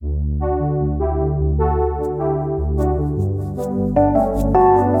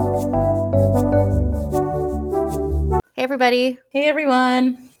everybody. Hey,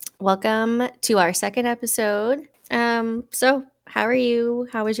 everyone. Welcome to our second episode. So how are you?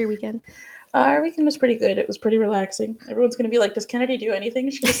 How was your weekend? Our weekend was pretty good. It was pretty relaxing. Everyone's going to be like, does Kennedy do anything?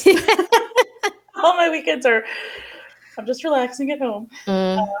 She goes, all my weekends are, I'm just relaxing at home.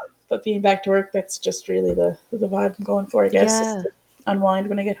 But being back to work, that's just really the vibe I'm going for, I guess. Yeah. Just to unwind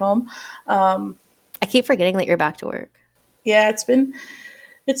when I get home. I keep forgetting that you're back to work. Yeah, it's been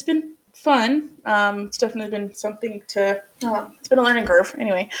fun. It's definitely been something to, it's been a learning curve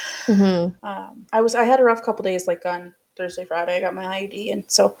anyway. I had a rough couple days, like on Thursday, Friday, I got my IUD. And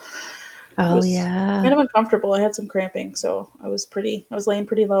so Oh, was yeah. kind of uncomfortable. I had some cramping, so I was laying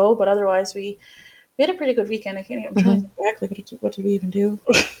pretty low, but otherwise we had a pretty good weekend. I'm trying to think back, like what did we even do?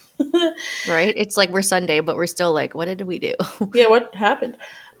 Right? It's like we're Sunday, but we're still like, what did we do? Yeah, what happened?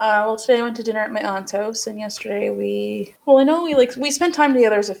 Well, today I went to dinner at my aunt's house, and yesterday we spent time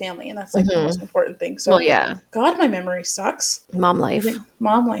together as a family, and that's like the most important thing. So, Well, yeah. God, my memory sucks. Mom life.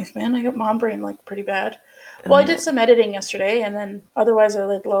 Mom life, man. I got mom brain like pretty bad. Well, I did some editing yesterday, and then otherwise I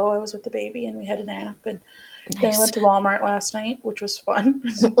laid low. I was with the baby, and we had a nap, and then I went to Walmart last night, which was fun. It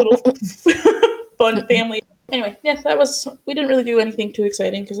was a little fun family. Anyway, yeah, we didn't really do anything too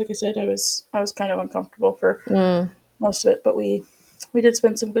exciting because, like I said, I was kind of uncomfortable for most of it, but we did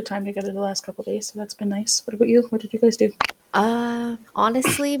spend some good time together the last couple of days, so that's been nice. What about you? What did you guys do?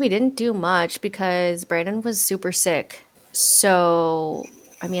 Honestly, we didn't do much because Brandon was super sick. So,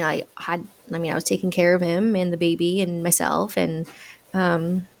 I was taking care of him and the baby and myself, and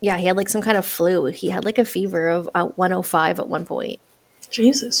yeah, he had like some kind of flu. He had like a fever of 105 at one point.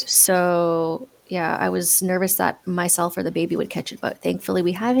 Jesus. So, yeah, I was nervous that myself or the baby would catch it, but thankfully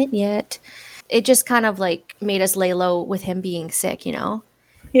we haven't yet. It just kind of like made us lay low with him being sick, you know?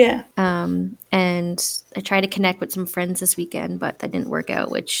 Yeah. And I tried to connect with some friends this weekend, but that didn't work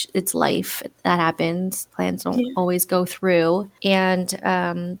out, which it's life. That happens. Plans don't always go through. And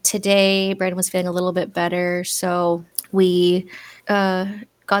today, Brandon was feeling a little bit better. So we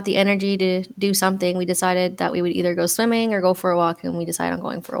got the energy to do something. We decided that we would either go swimming or go for a walk, and we decided on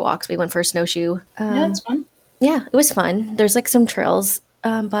going for a walk. So we went for a snowshoe. Yeah, that's fun. Yeah, it was fun. There's like some trails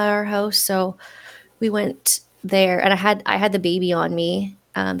by our house. So we went there, and I had the baby on me.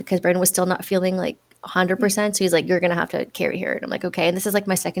 Because Brandon was still not feeling like 100%. So he's like, you're going to have to carry her. And I'm like, okay. And this is like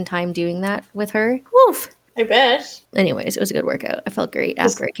my second time doing that with her. Woof. I bet. Anyways, it was a good workout. I felt great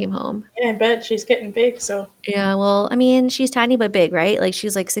after I came home. Yeah, I bet. She's getting big, so. Yeah, well, I mean, she's tiny but big, right? Like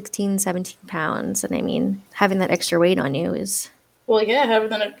she's like 16, 17 pounds. And I mean, having that extra weight on you is. Well, yeah,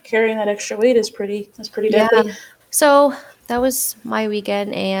 carrying that extra weight is pretty deadly. So that was my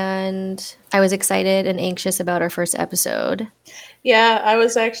weekend, and I was excited and anxious about our first episode. Yeah, I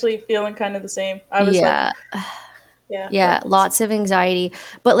was actually feeling kind of the same. I was Yeah, lots of anxiety,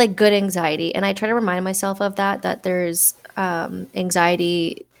 but like good anxiety. And I try to remind myself of that there's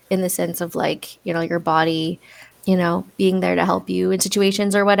anxiety in the sense of like, you know, your body, you know, being there to help you in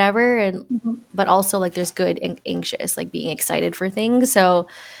situations or whatever. And but also like there's good and anxious, like being excited for things. So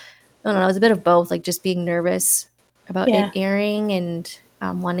I don't know, it was a bit of both, like just being nervous about it airing and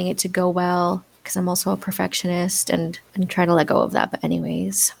wanting it to go well. Because I'm also a perfectionist and trying to let go of that. But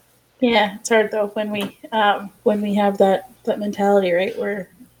anyways. Yeah, it's hard though when we have that mentality, right? Where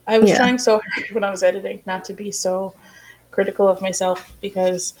I was trying so hard when I was editing not to be so critical of myself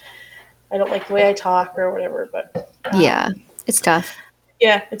because I don't like the way I talk or whatever. But yeah, it's tough.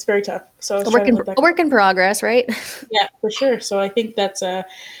 Yeah, it's very tough. So a work in progress, right? Yeah, for sure. So I think that's a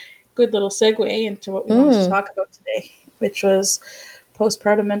good little segue into what we wanted to talk about today, which was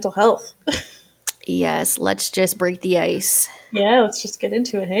postpartum mental health. Yes, let's just break the ice. Yeah, let's just get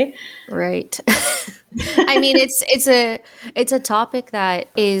into it, hey? Right. I mean, it's a topic that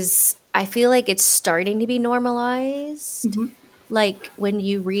is, I feel like it's starting to be normalized. Like when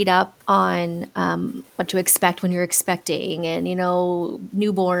you read up on what to expect when you're expecting and, you know,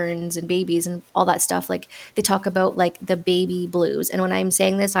 newborns and babies and all that stuff, like they talk about like the baby blues. And when I'm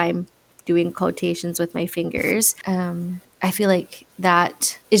saying this, I'm doing quotations with my fingers. I feel like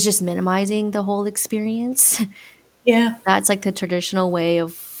that is just minimizing the whole experience. Yeah. That's like the traditional way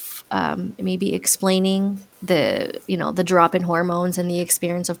of maybe explaining the drop in hormones and the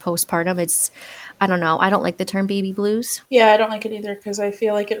experience of postpartum. I don't know. I don't like the term baby blues. Yeah, I don't like it either because I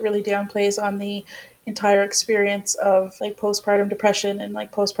feel like it really downplays on the entire experience of like postpartum depression and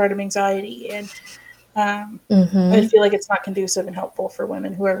like postpartum anxiety. And I feel like it's not conducive and helpful for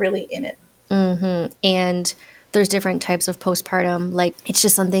women who are really in it. And there's different types of postpartum. Like, it's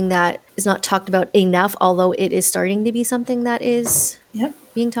just something that is not talked about enough, although it is starting to be something that is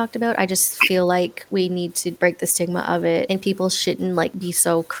being talked about. I just feel like we need to break the stigma of it, and people shouldn't like be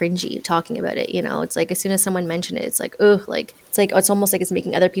so cringy talking about it. You know, it's like as soon as someone mentioned it, it's like, ugh, like it's almost like it's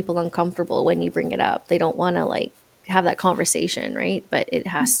making other people uncomfortable when you bring it up. They don't want to like have that conversation, right? But it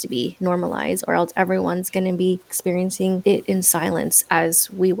has to be normalized, or else everyone's going to be experiencing it in silence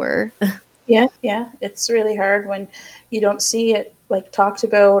as we were. Yeah, it's really hard when you don't see it like talked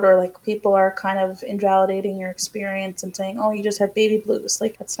about, or like people are kind of invalidating your experience and saying, "Oh, you just have baby blues."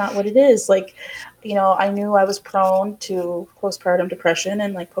 Like that's not what it is. Like, you know, I knew I was prone to postpartum depression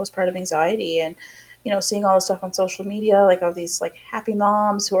and like postpartum anxiety, and you know, seeing all the stuff on social media, like of these like happy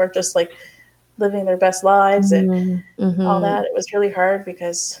moms who are just like living their best lives and all that. It was really hard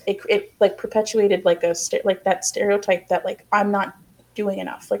because it like perpetuated like like that stereotype that like I'm not doing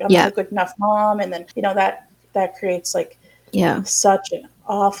enough, like I'm not a good enough mom, and then you know that creates like such an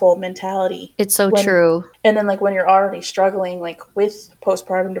awful mentality. It's so true. And then like when you're already struggling like with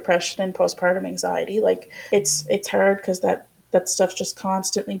postpartum depression and postpartum anxiety, like it's hard because that stuff's just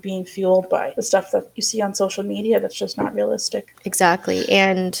constantly being fueled by the stuff that you see on social media that's just not realistic. Exactly.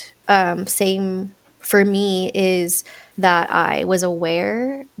 And same for me is that I was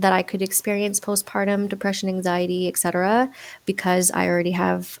aware that I could experience postpartum depression, anxiety, etc., because I already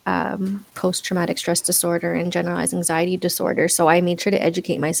have post-traumatic stress disorder and generalized anxiety disorder. So I made sure to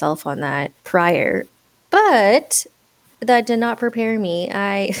educate myself on that prior. But that did not prepare me.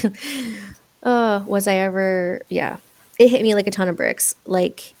 Was I ever, yeah. It hit me like a ton of bricks.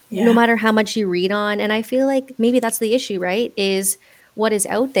 Like, no matter how much you read on, and I feel like maybe that's the issue, right? Is what is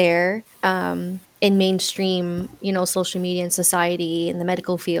out there in mainstream, you know, social media and society in the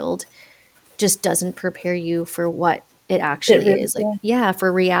medical field just doesn't prepare you for what it actually is. Like,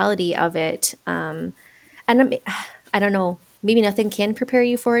 for reality of it. And I don't know, maybe nothing can prepare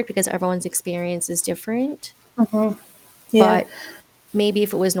you for it because everyone's experience is different. But maybe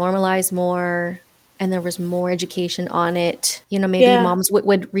if it was normalized more and there was more education on it, you know, maybe moms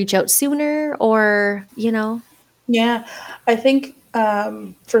would reach out sooner, or, you know. Yeah, I think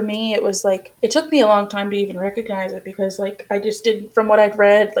for me, it was like, it took me a long time to even recognize it because like, I just didn't, from what I'd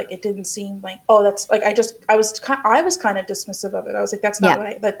read, like it didn't seem like, oh, that's like, I was kind of dismissive of it. I was like, that's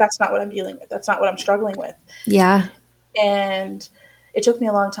not that's not what I'm dealing with. That's not what I'm struggling with. Yeah. And it took me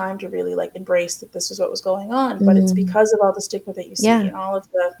a long time to really like embrace that this is what was going on, but it's because of all the stigma that you see and all of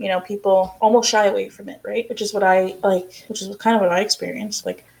the, you know, people almost shy away from it, right? Which is kind of what I experienced.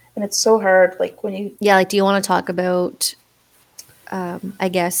 Like, and it's so hard, like when you... Yeah, like, do you want to talk about, I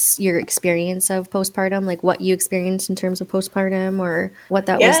guess, your experience of postpartum, like what you experienced in terms of postpartum or what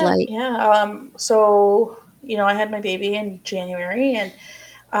that was like? Yeah. So, you know, I had my baby in January, and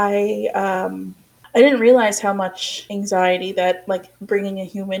I didn't realize how much anxiety that like bringing a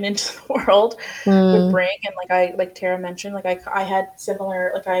human into the world would bring. And like Tara mentioned, like I had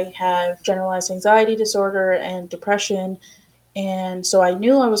similar, like I have generalized anxiety disorder and depression. And so I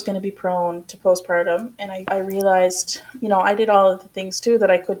knew I was going to be prone to postpartum. And I realized, you know, I did all of the things too that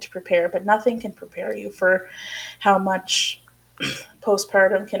I could to prepare, but nothing can prepare you for how much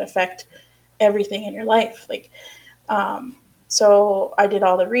postpartum can affect everything in your life. Like, so I did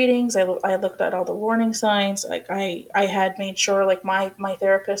all the readings. I looked at all the warning signs. Like I had made sure like my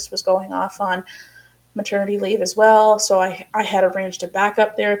therapist was going off on maternity leave as well. So I had arranged a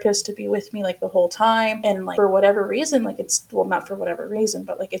backup therapist to be with me like the whole time. And like for whatever reason, like it's, well, not for whatever reason,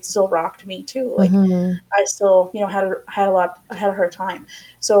 but like it still rocked me too. Like I still, you know, had a hard time.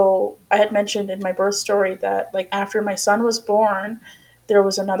 So I had mentioned in my birth story that like after my son was born, there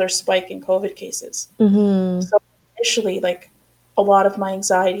was another spike in COVID cases. So initially, like a lot of my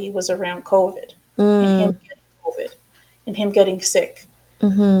anxiety was around COVID and him getting COVID and him getting sick.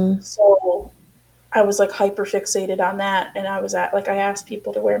 So I was like hyper fixated on that. And I asked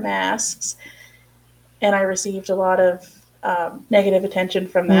people to wear masks, and I received a lot of negative attention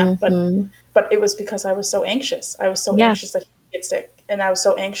from that. But it was because I was so anxious. I was so anxious that he would get sick. And I was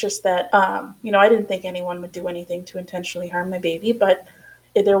so anxious that, you know, I didn't think anyone would do anything to intentionally harm my baby, but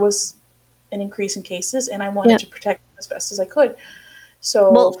there was an increase in cases, and I wanted to protect him as best as I could. So,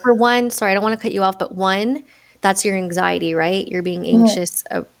 well, for one, sorry, I don't want to cut you off, but one, that's your anxiety, right? You're being anxious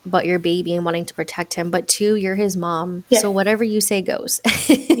about your baby and wanting to protect him. But two, you're his mom. So whatever you say goes.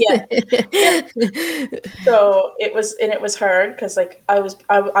 Yeah. So it was hard because like I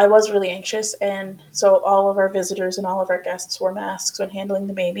was really anxious. And so all of our visitors and all of our guests wore masks when handling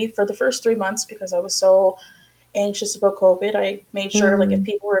the baby for the first 3 months because I was so anxious about COVID. I made sure like if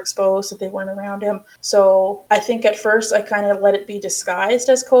people were exposed that they weren't around him. So I think at first I kind of let it be disguised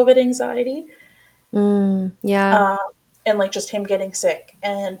as COVID anxiety. Yeah. And like just him getting sick.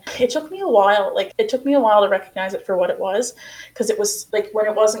 And it took me a while. Like it took me a while to recognize it for what it was, because it was like when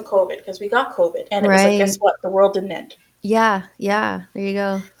it wasn't COVID, because we got COVID, and it was like, guess Right. what? The world didn't end. Yeah. Yeah. There you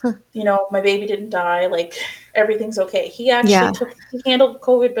go. You know, my baby didn't die. Like everything's okay. He Yeah. actually he handled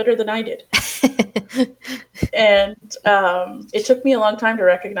COVID better than I did. And it took me a long time to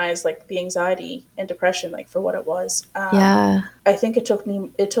recognize like the anxiety and depression like for what it was. Yeah. I think it took me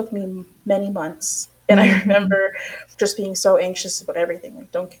many months, and I Mhm. remember just being so anxious about everything.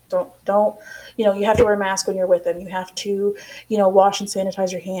 Like don't, you know, you have to wear a mask when you're with him. You have to, you know, wash and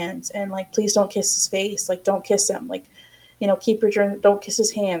sanitize your hands, and like please don't kiss his face. Like don't kiss him. Like, you know, keep your drink. Don't kiss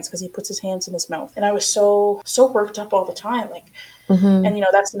his hands because he puts his hands in his mouth. And I was so worked up all the time. Like, and Mhm. you know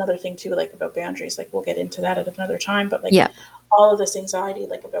that's another thing too, like about boundaries. Like we'll get into that at another time. But like Yeah. all of this anxiety,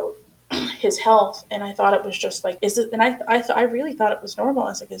 like about his health, and I thought it was just like, is it? And I really thought it was normal. I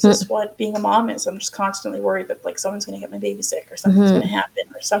was like, is this what being a mom is? I'm just constantly worried that like someone's going to get my baby sick, or something's going to Mhm. happen,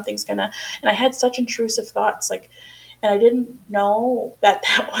 or something's going to. And I had such intrusive thoughts, like, and I didn't know that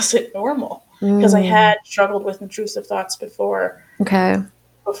that wasn't normal, because I Mm. had struggled with intrusive thoughts Okay.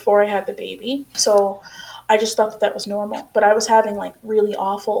 before I had the baby. So I just thought that that was normal. But I was having like really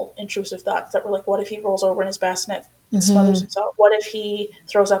awful intrusive thoughts that were like, what if he rolls over in his bassinet and smothers Mhm. himself? What if he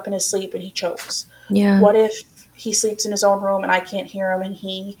throws up in his sleep and he chokes? Yeah. What if he sleeps in his own room and I can't hear him and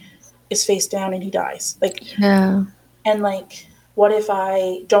he is face down and he dies? Like, Yeah. and like, what if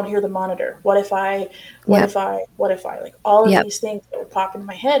I don't hear the monitor? Yep. Like all of Yep. these things that would pop into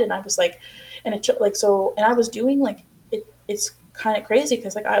my head. And I was like, and it took like, so, and I was doing like, it's kind of crazy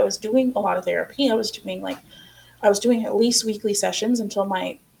because like I was doing a lot of therapy. I was doing at least weekly sessions until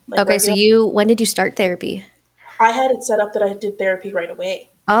my like Okay, so regular. when did you start therapy? I had it set up that I did therapy right away.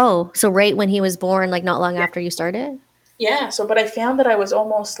 Oh, so right when he was born, like not long after you started? Yeah. So, but I found that I was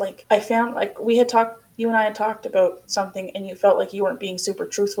almost like, I found like we had talked, you and I had talked about something, and you felt like you weren't being super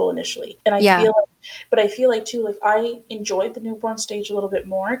truthful initially. And I Yeah. feel like, but I feel like too, like I enjoyed the newborn stage a little bit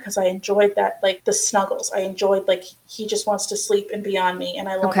more because I enjoyed that, like the snuggles. I enjoyed like he just wants to sleep and be on me, and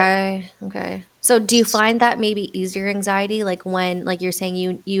I love it. Okay. Okay. So do you find that maybe easier anxiety like when like you're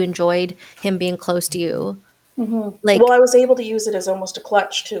saying you enjoyed him being close to you? Well, Like I was able to use it as almost a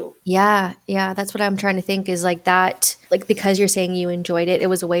clutch too. yeah, yeah, that's what I'm trying to think is like that, like because you're saying you enjoyed it, it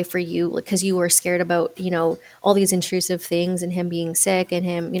was a way for you because you were scared about, all these intrusive things and him being sick and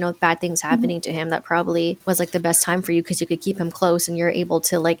him, bad things Mhm. happening to him. That probably was like the best time for you because you could keep him close and you're able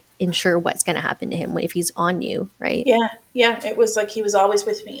to like ensure what's going to happen to him if he's on you, right? Yeah, yeah. It was like he was always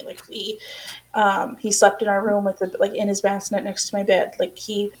with me. Like he slept in our room with the like in his bassinet next to my bed. Like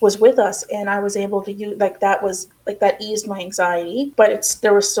he was with us, and I was able to use like that was like that eased my anxiety. But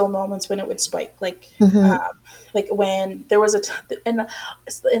there were still moments when it would spike. Hmm. Like when there was and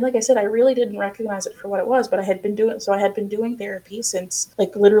like I said, I really didn't recognize it for what it was. But I had been doing therapy since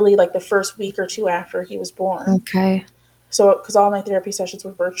like literally like the first week or two after he was born. Okay. So because all my therapy sessions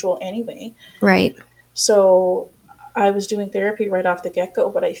were virtual anyway, Right. so I was doing therapy right off the get go.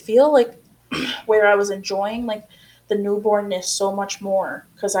 But I feel like where I was enjoying like the newbornness so much more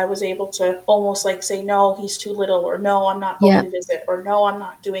because I was able to almost like say, no, he's too little, or no, I'm not going Yeah. to visit, or no, I'm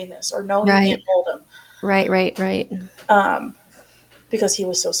not doing this, or no, you can't Right. hold him, Right. Right. Right. because he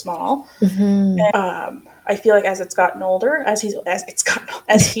was so small. Hmm. I feel like as he's gotten older, as he's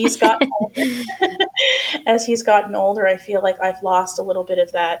gotten older, I feel like I've lost a little bit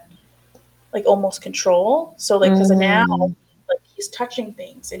of that like almost control. So like because now Hmm. like he's touching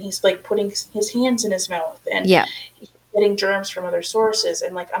things and he's like putting his hands in his mouth and Yeah. he's getting germs from other sources,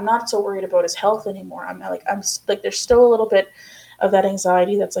 and like I'm not so worried about his health anymore. I'm like there's still a little bit of that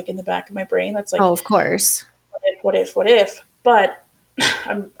anxiety that's like in the back of my brain that's like Oh, of course. what if, but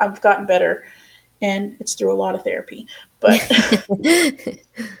I've gotten better, and it's through a lot of therapy. But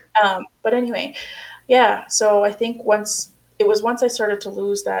but anyway, yeah. So I think once I started to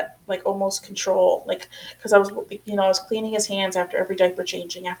lose that like almost control, like because I was cleaning his hands after every diaper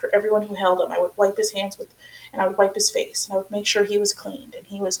changing, after everyone who held him, I would wipe his hands and I would wipe his face, and I would make sure he was cleaned, and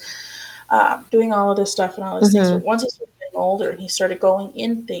he was doing all of this stuff and all these things. Hmm. But once he started getting older and he started going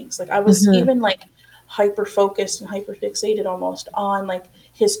in things, like I was Hmm. even like hyper focused and hyper fixated almost on like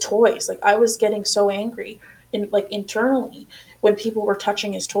his toys. Like I was getting so angry like internally when people were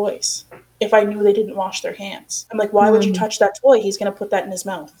touching his toys. If I knew they didn't wash their hands, I'm like, why would you Hmm. touch that toy? He's going to put that in his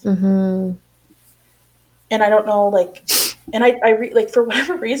mouth. Hmm. And I don't know, like, and like for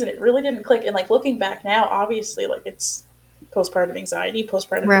whatever reason, it really didn't click. And like looking back now, obviously, like it's postpartum anxiety,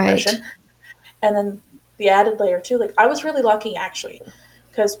 postpartum Right. depression, and then the added layer too. Like I was really lucky actually,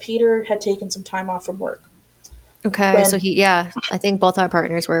 because Peter had taken some time off from work, Okay. So When I think both our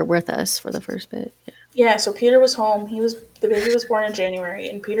partners were with us for the first bit. Yeah, so Peter was home. The baby was born in January,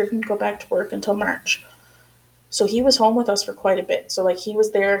 and Peter didn't go back to work until March. So he was home with us for quite a bit. So like he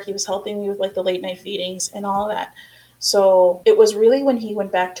was there, he was helping me with like the late night feedings and all of that. So it was really when he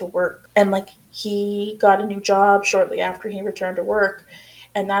went back to work, and like he got a new job shortly after he returned to work,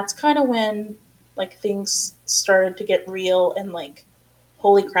 and that's kind of when like things started to get real and like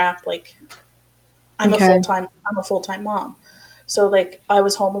holy crap, like Okay. I'm a full-time mom. So like I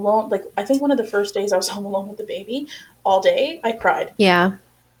was home alone. Like I think one of the first days I was home alone with the baby all day, I cried Yeah.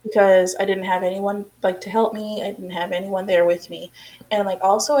 because I didn't have anyone like to help me. I didn't have anyone there with me. And like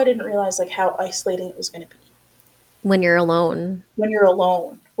also I didn't realize like how isolating it was going to be When you're alone. when you're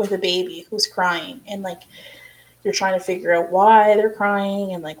alone with a baby who's crying and like you're trying to figure out why they're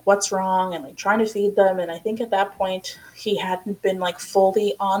crying and like what's wrong and like trying to feed them. And I think at that point he hadn't been like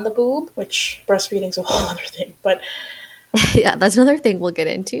fully on the boob, which breastfeeding's a whole other thing. But Yeah, that's another thing we'll get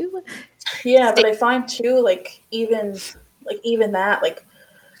into. yeah, but Sti- I find too like even that like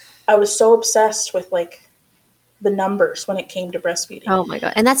I was so obsessed with like the numbers when it came to breastfeeding. Oh my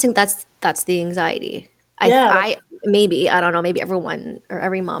god. And that's the anxiety. Yeah, like I maybe, I don't know, maybe everyone or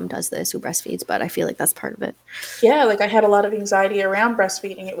every mom does this who breastfeeds, but I feel like that's part of it. yeah, like I had a lot of anxiety around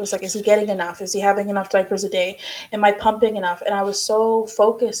breastfeeding. It was like, is he getting enough? Is he having enough diapers a day? Am I pumping enough? And I was so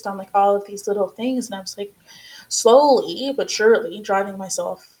focused on like all of these little things, and I was like slowly but surely driving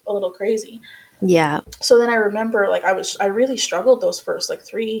myself a little crazy. Yeah. So then I remember like I really struggled those first like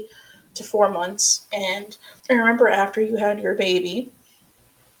 3 to 4 months. And I remember after you had your baby,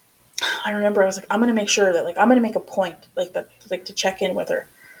 I remember I was like, I'm gonna make sure that like I'm gonna make a point like that like to check in with her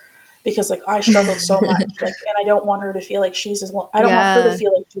because like I struggled so much like and I don't want her to feel like she's alone. I don't want her to Yeah.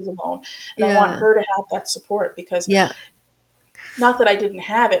 feel like she's alone, and I want Yeah. her to have that support because Yeah. not that I didn't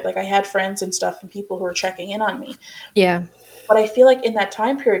have it, like I had friends and stuff and people who were checking in on me, Yeah. but I feel like in that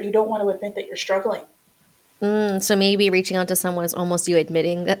time period you don't want to admit that you're struggling. So maybe reaching out to someone is almost you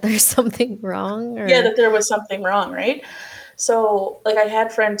admitting that there's something wrong Yeah, or that there was something wrong, right? So like I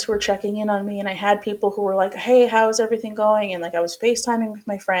had friends who were checking in on me, and I had people who were like, hey, how's everything going? And like I was FaceTiming with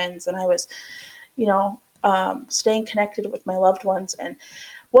my friends, and I was staying connected with my loved ones, and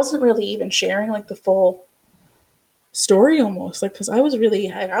wasn't really even sharing like the full story almost like because I was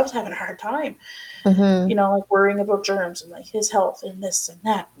having a hard time, Mhm. like worrying about germs and like his health and this and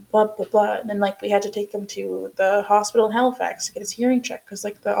that, blah blah blah. And then like we had to take him to the hospital in Halifax to get his hearing checked because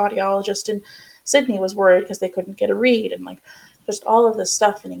like the audiologist in Sydney was worried because they couldn't get a read, and like just all of this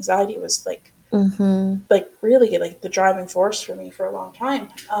stuff and anxiety was Mhm. like really like the driving force for me for a long time.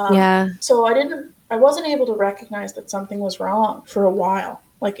 Yeah. So I wasn't able to recognize that something was wrong for a while.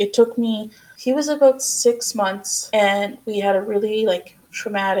 Like it took me, he was about 6 months, and we had a really like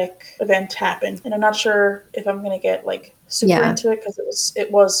traumatic event happen. And I'm not sure if I'm going to get like super Yeah. into it because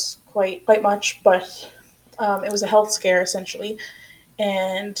it was quite much, but it was a health scare essentially.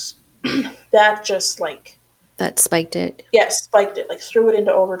 And that just like, That spiked it. yeah, spiked it, like threw it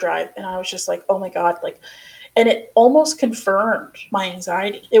into overdrive. And I was just like, oh my God, like, and it almost confirmed my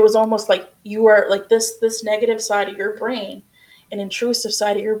anxiety. It was almost like you are like this negative side of your brain, an intrusive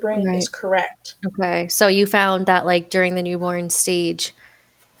side of your brain is Right. correct. Okay. So you found that like during the newborn stage,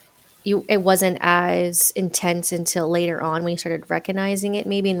 it wasn't as intense until later on when you started recognizing it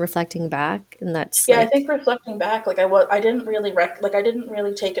maybe and reflecting back. And that's Yeah, I like, think reflecting back, like I didn't really I didn't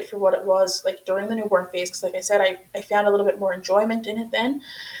really take it for what it was like during the newborn phase because like I said, I found a little bit more enjoyment in it then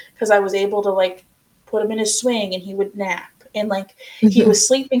because I was able to like put him in his swing and he would nap, and like he was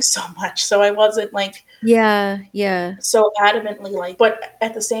sleeping so much, so I wasn't like yeah, yeah, so adamantly like, but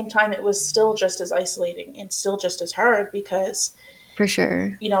at the same time it was still just as isolating and still just as hard because for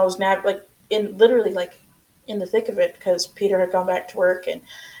sure. I was like in literally like in the thick of it because Peter had gone back to work, and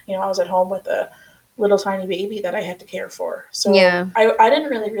I was at home with a little tiny baby that I had to care for. So Yeah. I didn't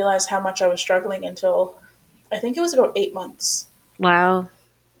really realize how much I was struggling until I think it was about 8 months. Wow.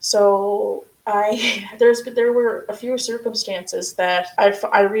 So there were a few circumstances that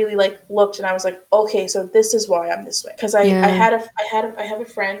I really like looked, and I was like, okay, so this is why I'm this way because Yeah. I have a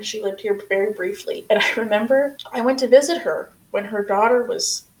friend. She lived here very briefly, and I remember I went to visit her when her daughter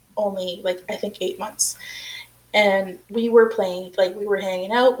was only like I think 8 months, and we were playing, like we were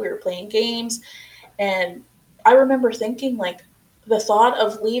hanging out, we were playing games, and I remember thinking like the thought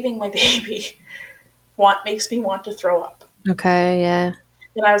of leaving my baby want makes me want to throw up. Okay. Yeah.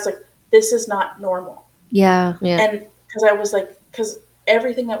 And I was like, this is not normal. Yeah. Yeah. And because I was like, because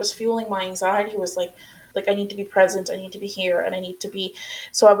everything that was fueling my anxiety was like I need to be present, I need to be here, and I need to be.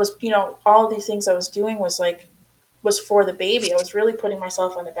 So I was, all of these things I was doing was like was for the baby. I was really putting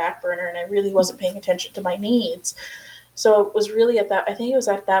myself on the back burner, and I really wasn't paying attention to my needs. So it was really I think it was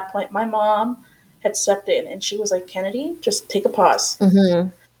at that point, my mom had stepped in and she was like, Kennedy, just take a pause. Mm-hmm.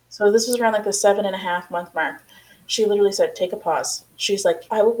 So this was around like the 7.5 month mark. She literally said, take a pause. She's like,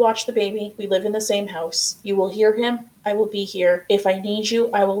 I will watch the baby. We live in the same house. You will hear him. I will be here. If I need you,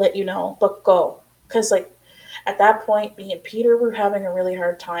 I will let you know, but go. Because like at that point, me and Peter were having a really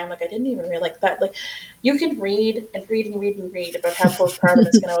hard time. Like I didn't even realize that. Like you can read and read and read and read about how postpartum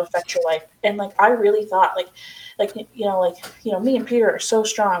is going to affect your life. And like I really thought me and Peter are so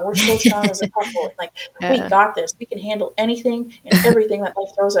strong. We're so strong as a couple. Like we got this. We can handle anything and everything that life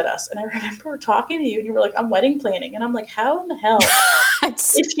throws at us. And I remember talking to you, and you were like, "I'm wedding planning," and I'm like, "How in the hell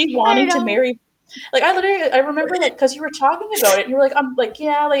is she wanting to marry?" Like I remember like because you were talking about it, and you were like, "I'm like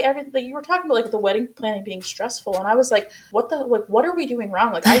yeah, like everything." Like, you were talking about like the wedding planning being stressful, and I was like, "What are we doing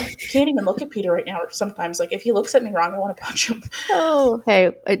wrong?" Like I can't even look at Peter right now. Sometimes, like if he looks at me wrong, I want to punch him. Oh,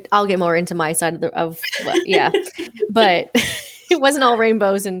 hey, I'll get more into my side yeah, but it wasn't all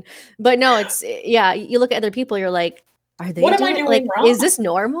rainbows but no, it's you look at other people, you're like, are they what am I doing like wrong? is this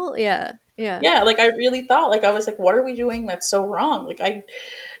normal? Yeah. Like I really thought, like I was like, what are we doing that's so wrong? Like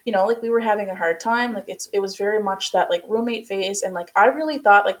like we were having a hard time. Like it was very much that like roommate phase, and like I really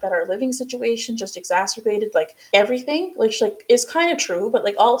thought like that our living situation just exacerbated like everything, which like is kind of true, but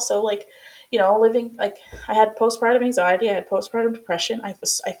like also like living, like I had postpartum anxiety, I had postpartum depression, I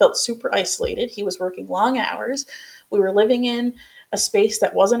felt super isolated. He was working long hours. We were living in a space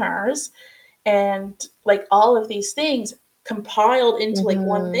that wasn't ours, and like all of these things compiled into like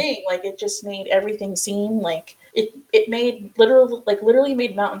one thing. Like it just made everything seem like it made literally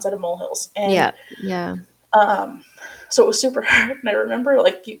made mountains out of molehills. And so it was super hard. And I remember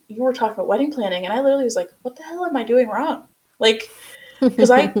like you were talking about wedding planning, and I literally was like, what the hell am I doing wrong? Like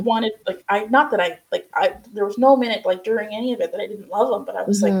because I wanted there was no minute like during any of it that I didn't love him, but I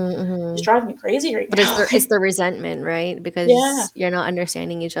was like, he's driving me crazy right now. But it's the resentment, right? Because you're not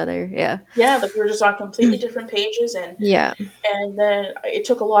understanding each other. Like we were just on completely different pages, and then it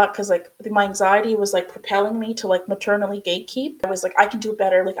took a lot because like my anxiety was like propelling me to like maternally gatekeep. I was like, I can do it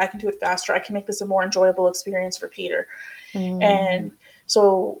better, like I can do it faster, I can make this a more enjoyable experience for Peter. And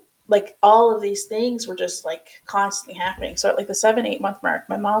so like all of these things were just like constantly happening. So at like the 7-8 month mark,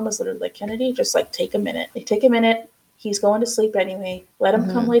 my mom was literally like, Kennedy, just like take a minute. Like, take a minute. He's going to sleep anyway. Let him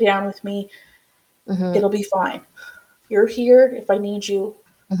come lay down with me. It'll be fine. You're here. If I need you,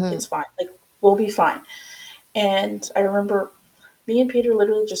 it's fine. Like we'll be fine. And I remember me and Peter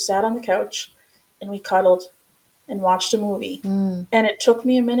literally just sat on the couch and we cuddled and watched a movie. And it took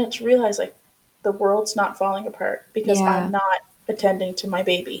me a minute to realize like the world's not falling apart because I'm not attending to my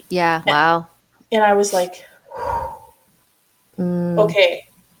baby. Wow. And I was like, okay,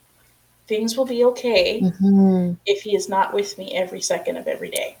 things will be okay if he is not with me every second of every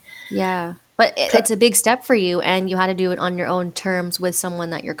day. But it's a big step for you, and you had to do it on your own terms with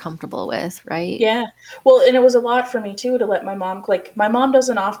someone that you're comfortable with, right? Well, and it was a lot for me too to let my mom, like my mom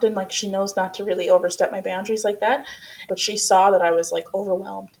doesn't often, like she knows not to really overstep my boundaries like that, but she saw that I was like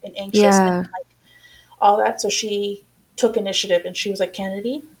overwhelmed and anxious and like all that. So she took initiative and she was like,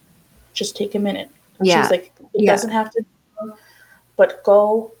 Kennedy, just take a minute. She was like, it doesn't have to, but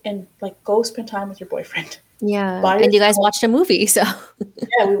go spend time with your boyfriend. And you guys watched a movie, so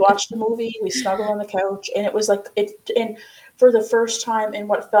we watched a movie, we snuggled on the couch, and it was like and for the first time in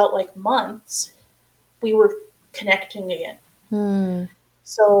what felt like months, we were connecting again.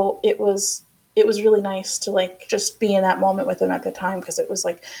 So it was really nice to like just be in that moment with him at the time, because it was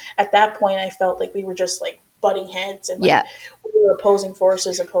like at that point I felt like we were just like butting heads and like we were opposing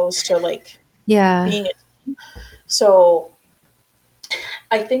forces opposed to like being a team. So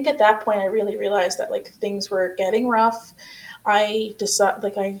I think at that point I really realized that like things were getting rough. I decided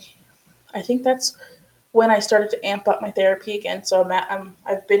like I think that's when I started to amp up my therapy again. So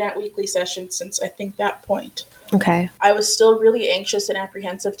I've been at weekly sessions since I think that point. Okay. I was still really anxious and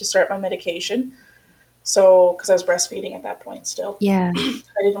apprehensive to start my medication. So because I was breastfeeding at that point still. I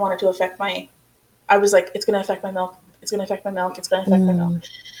didn't want it to affect I was like, it's going to affect my milk. It's going to affect my milk. It's going to affect my milk.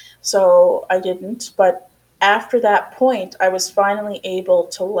 So I didn't. But after that point, I was finally able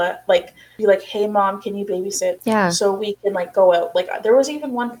to be like, hey, Mom, can you babysit? So we can like go out. Like there was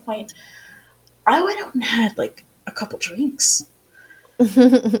even one point I went out and had like a couple drinks. I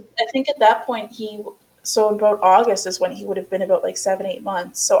think at that point so about August is when he would have been about like 7-8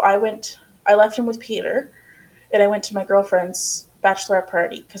 months. So I left him with Peter and I went to my girlfriend's bachelorette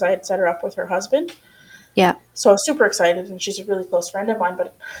party because I had set her up with her husband. Yeah. So I was super excited, and she's a really close friend of mine,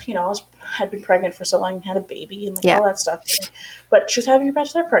 but, you know, had been pregnant for so long and had a baby and, like, Yeah. all that stuff. But she was having a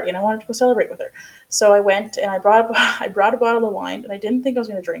bachelor party, and I wanted to go celebrate with her. So I went, and I brought a bottle of wine, and I didn't think I was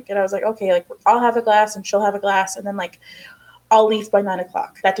going to drink it. I was like, okay, like, I'll have a glass, and she'll have a glass, and then, like, I'll leave by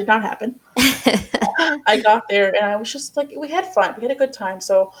 9:00. That did not happen. I got there, and I was just like, we had fun. We had a good time.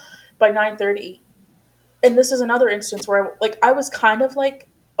 So by 9:30, and this is another instance where I was kind of like,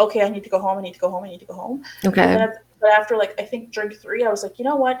 okay, I need to go home. I need to go home. I need to go home. Okay. But after, like, I think drink 3, I was like, you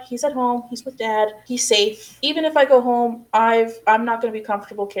know what? He's at home. He's with dad. He's safe. Even if I go home, I'm not going to be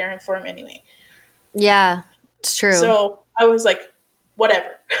comfortable caring for him anyway. Yeah, it's true. So I was like,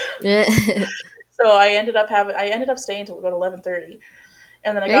 whatever. So I ended up staying till about 11:30,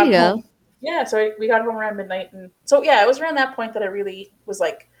 and then I got home. Yeah, so we got home around midnight, and so yeah, it was around that point that I really was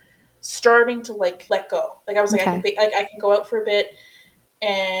like starting to like let go. Like I was like, I can go out for a bit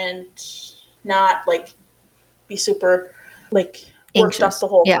and not like be super like worked up the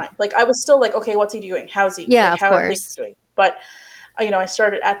whole time. Like I was still like, okay, what's he doing? How's he? Yeah, like, how are things doing? But you know, I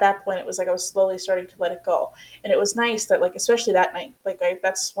started at that point. It was like I was slowly starting to let it go, and it was nice that, like, especially that night, like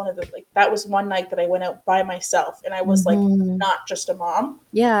that's one of the that was one night that I went out by myself, and I was like not just a mom.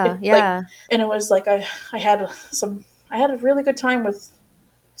 Yeah, Like, and it was like I had a really good time with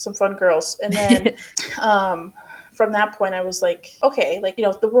some fun girls, and then from that point I was like, okay, like, you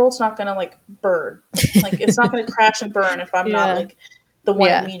know, the world's not gonna like burn, like it's not gonna crash and burn if I'm not like the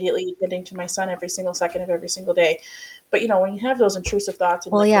one immediately getting to my son every single second of every single day. But you know, when you have those intrusive thoughts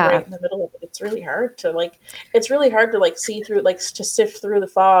and you're right in the middle of it, it's really hard to like see through, like to sift through the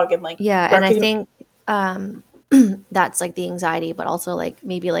fog and like and I think that's like the anxiety, but also like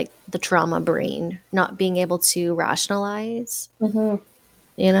maybe like the trauma brain not being able to rationalize. You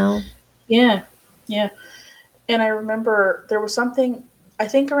know? Yeah. And I remember there was something, I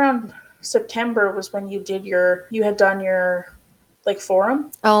think around September was when you had done your like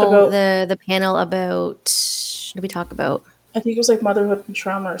forum. Oh, the panel about, what did we talk about? I think it was like motherhood and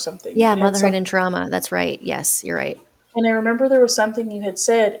trauma or something. Yeah, motherhood and trauma. That's right. Yes, you're right. And I remember there was something you had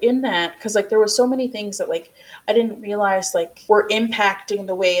said in that, because like there were so many things that like I didn't realize like were impacting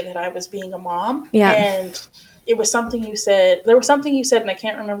the way that I was being a mom. Yeah. And it was something you said. There was something you said, and I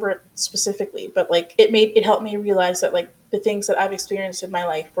can't remember it specifically, but like it helped me realize that like the things that I've experienced in my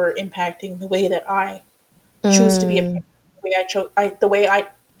life were impacting the way that I choose to be a parent, the way I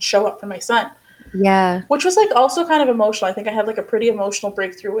show up for my son. Yeah. Which was like also kind of emotional. I think I had like a pretty emotional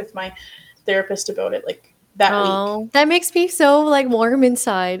breakthrough with my therapist about it, like that week. That makes me so like warm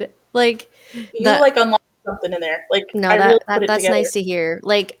inside. Like you like unlocked something in there. Like no, I really put it that's together. nice to hear.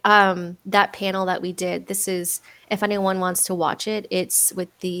 Like that panel that we did, this is, if anyone wants to watch it, it's with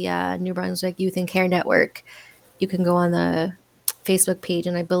the New Brunswick Youth and Care Network. You can go on the Facebook page,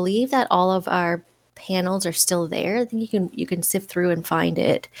 and I believe that all of our panels are still there. I think you can sift through and find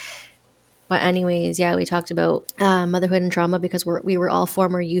it. But anyways, yeah, we talked about motherhood and trauma because we were all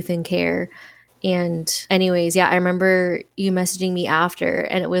former youth in care. And anyways, yeah, I remember you messaging me after,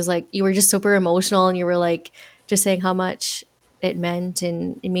 and it was like you were just super emotional, and you were like just saying how much it meant,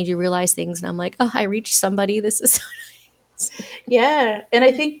 and it made you realize things. And I'm like, oh, I reached somebody. This is so nice. Yeah, and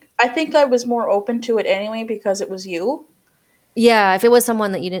I think I was more open to it anyway because it was you. Yeah, if it was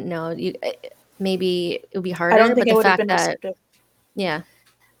someone that you didn't know, maybe it would be harder. I don't think but it the would have fact been that, receptive. Yeah,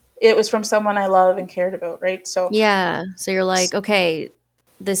 it was from someone I love and cared about, right? So yeah, so you're like, okay,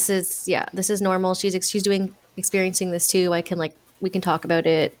 this is normal. She's experiencing this too. We can talk about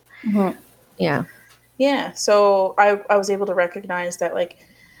it. Yeah. So I was able to recognize that, like,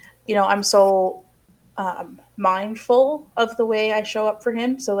 you know, I'm so mindful of the way I show up for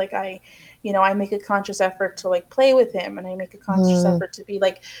him. So like I make a conscious effort to like play with him, and I make a conscious effort to be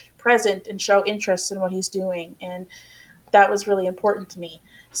like present and show interest in what he's doing, and that was really important to me.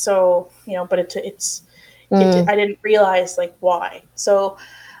 So, you know, but I didn't realize like why. So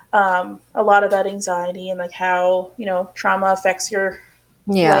a lot of that anxiety and like how, you know, trauma affects your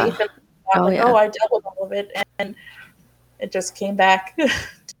life, and I dealt with all of it, and it just came back.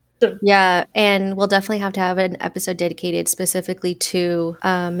 Yeah, and we'll definitely have to have an episode dedicated specifically to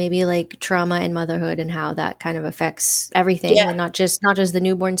maybe like trauma and motherhood and how that kind of affects everything, and not just the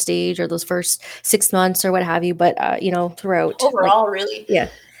newborn stage or those first 6 months or what have you, but you know, throughout. Overall, really. Yeah.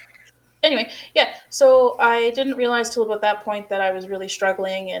 Anyway, yeah. So I didn't realize till about that point that I was really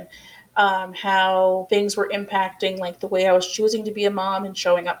struggling, and how things were impacting like the way I was choosing to be a mom and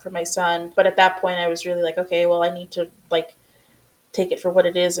showing up for my son. But at that point, I was really like, okay, well, I need to like take it for what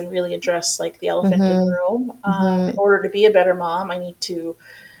it is and really address like the elephant in the room. In order to be a better mom, I need to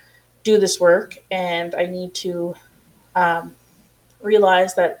do this work, and I need to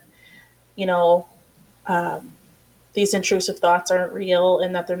realize that, you know, these intrusive thoughts aren't real,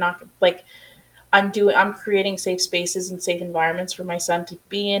 and that they're not like I'm creating safe spaces and safe environments for my son to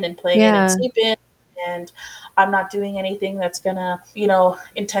be in and play in and Yeah. sleep in, and I'm not doing anything that's gonna,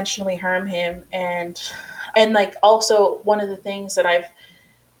 intentionally harm him. And like also one of the things that I've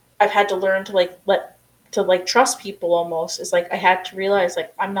had to learn to trust people almost is like I had to realize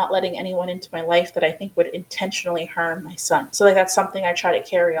like I'm not letting anyone into my life that I think would intentionally harm my son. So like that's something I try to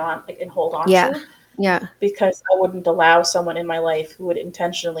carry on like and hold on Yeah. to, Yeah. because I wouldn't allow someone in my life who would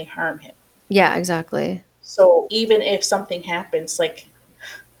intentionally harm him. Yeah, exactly. So even if something happens, like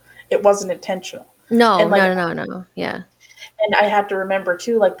it wasn't intentional. No, And like no, no, no, no. Yeah. and I had to remember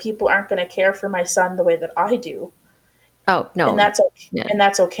too, like people aren't going to care for my son the way that I do, Oh, and no. that's okay. Yeah. And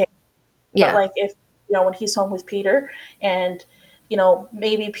that's okay. But Yeah. like if when he's home with Peter, and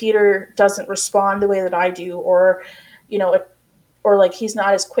maybe Peter doesn't respond the way that I do, or if, or like he's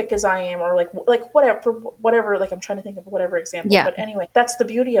not as quick as I am, or like whatever, like I'm trying to think of whatever example. Yeah. But anyway, that's the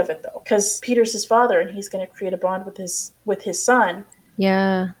beauty of it though, because Peter's his father and he's going to create a bond with his son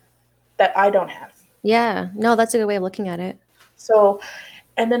Yeah. that I don't have. Yeah. No, that's a good way of looking at it. So,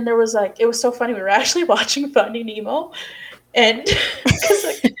 and then there was like, it was so funny. We were actually watching Finding Nemo, and because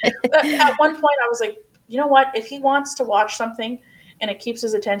like at one point I was like, you know what? If he wants to watch something and it keeps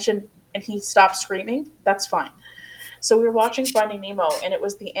his attention and he stops screaming, that's fine. So we were watching Finding Nemo, and it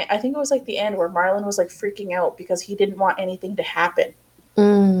was I think it was like the end where Marlin was like freaking out because he didn't want anything to happen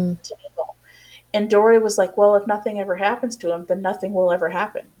Mm. to Nemo. And Dory was like, well, if nothing ever happens to him, then nothing will ever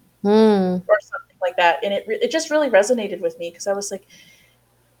happen, Mm. or something like that. And it just really resonated with me, because I was like,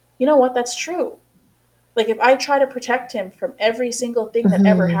 you know what? That's true. Like if I try to protect him from every single thing that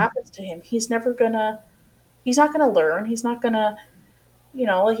ever Mhm. happens to him, he's not gonna learn. He's not gonna,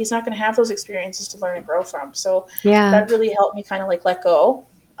 like he's not gonna have those experiences to learn and grow from. So Yeah. that really helped me kind of like let go,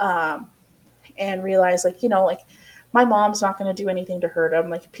 and realize like, like my mom's not going to do anything to hurt him.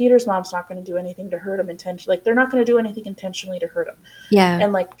 Like Peter's mom's not going to do anything to hurt him intentionally. Like they're not going to do anything intentionally to hurt him. Yeah.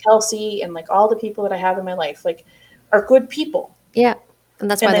 And like Kelsey and like all the people that I have in my life, like are good people, Yeah. And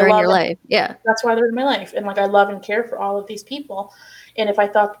that's why and they they're in love your and life. Yeah. that's why they're in my life. And like I love and care for all of these people. And if I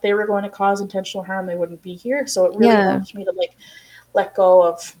thought that they were going to cause intentional harm, they wouldn't be here. So it really Yeah. helped me to like let go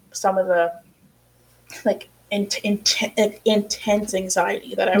of some of the like intense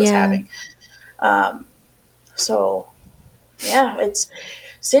anxiety that I was Yeah. having. So yeah, it's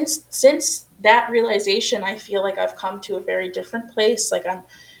since that realization, I feel like I've come to a very different place. Like I'm,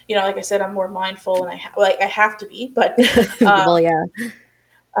 like I said, I'm more mindful, and I have to be, Well, yeah.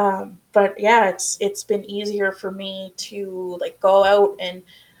 but yeah, it's been easier for me to like go out and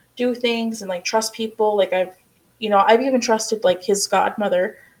do things and like trust people. Like I've even trusted like his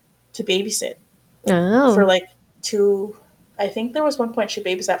godmother to babysit for Oh. like two. I think there was one point she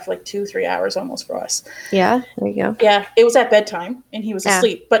babysat for like 2-3 hours almost for us. Yeah. There you go. Yeah, it was at bedtime and he was Yeah.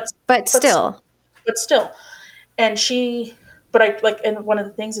 asleep, but But but still. but still. And but I like, and one of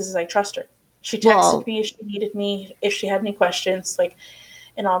the things is I trust her. She texted Well, me if she needed me, if she had any questions, like,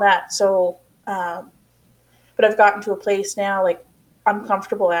 and all that. So, but I've gotten to a place now, like, I'm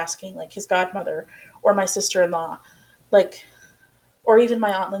comfortable asking, like, his godmother or my sister-in-law, like, or even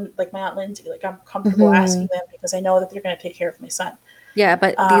my aunt Lindsay, like, I'm comfortable mhm. asking them because I know that they're going to take care of my son. Yeah,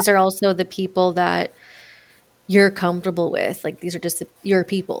 but Uh, these are also the people that you're comfortable with. Like these are just your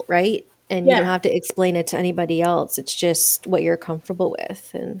people, right? And you don't yeah, have to explain it to anybody else. It's just what you're comfortable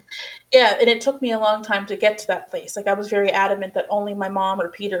with. And yeah, and it took me a long time to get to that place. Like, I was very adamant that only my mom or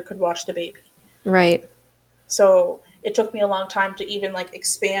Peter could watch the baby. right. So it took me a long time to even like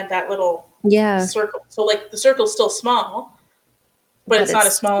expand that little Yeah. circle. So like the circle's still small, but But it's not as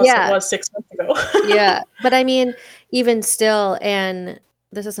it's small as it yeah. was 6 months ago. Yeah. But I mean, even still, and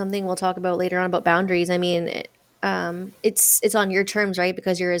this is something we'll talk about later on about boundaries. I mean, it's on your terms, right?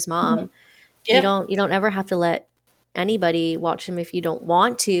 Because you're his Mhm. mom. Yeah. You don't ever have to let anybody watch him if you don't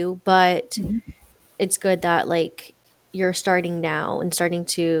want to, but Mhm. it's good that like you're starting now and starting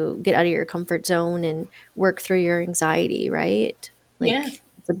to get out of your comfort zone and work through your anxiety, right? Yeah. Like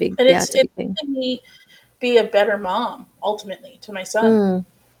it's a big And yeah, it's it's a big it's thing. helping me be a better mom ultimately to my son.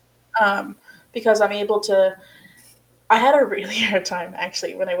 Mm. Um, because I'm able to. I had a really hard time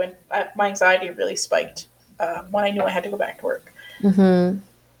actually when my anxiety really spiked when I knew I had to go back to work. Mhm.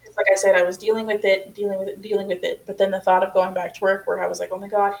 Like I said, I was dealing with it, dealing with it, dealing with it. But then the thought of going back to work, where I was like, oh my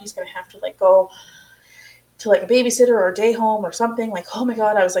god, he's gonna have to like go to like a babysitter or a day home or something. Like, oh my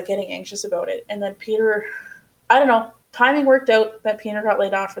god, I was like getting anxious about it. And then Peter, I don't know. timing worked out that Peter got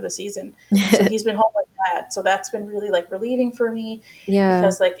laid off for the season. So he's been home like that. So that's been really like relieving for me Yeah.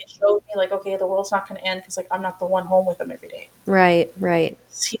 because like it showed me like, okay, the world's not going to end because like I'm not the one home with him every day. Right. Right.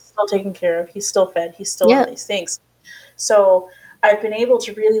 He's still taken care of. He's still fed. He's still Yeah. on these things. So I've been able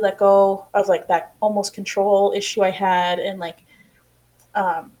to really let go of like that almost control issue I had and like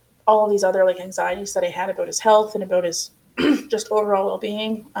all of these other like anxieties that I had about his health and about his just overall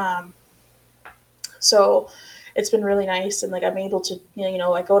well-being. So it's been really nice, and like I'm able to,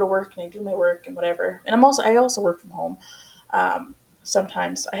 I go to work and I do my work and whatever, and I also work from home.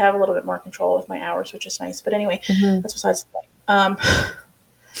 Sometimes I have a little bit more control with my hours, which is nice. But anyway, that's besides the point.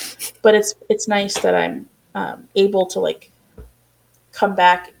 But it's nice that I'm able to like come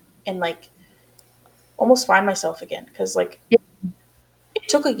back and like almost find myself again, because like it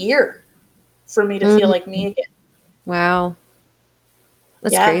took a year for me to feel like me again. Wow.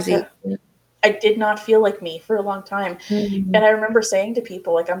 That's crazy. I did not feel like me for a long time. And I remember saying to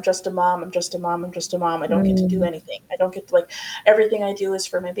people, like, I'm just a mom. I'm just a mom. I'm just a mom. I don't get to do anything. I don't get to, like, everything I do is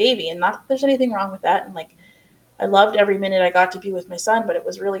for my baby. And not that there's anything wrong with that. And, like, I loved every minute I got to be with my son, but it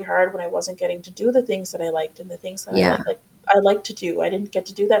was really hard when I wasn't getting to do the things that I liked and the things that I like to do. I didn't get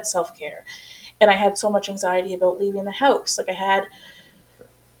to do that self-care. And I had so much anxiety about leaving the house. Like, I had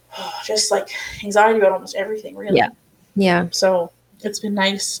just, like, anxiety about almost everything, really. Yeah. Yeah. So it's been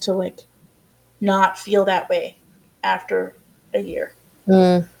nice to, like, not feel that way after a year.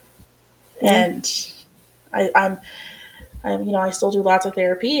 And I'm I still do lots of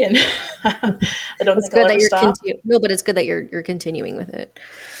therapy, and I don't think I'll ever stop. No, but it's good that you're continuing with it.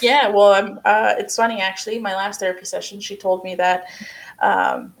 Yeah, well, it's funny actually. My last therapy session, she told me that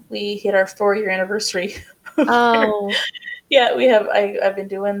we hit our 4-year anniversary. Oh, yeah, we have. I've been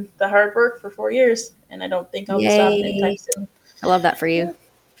doing the hard work for 4 years, and I don't think I'll be stopping anytime soon. I love that for you.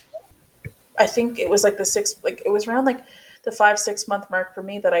 I think it was like it was around like the 5-6 month mark for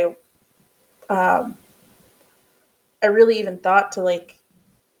me that I really even thought to like,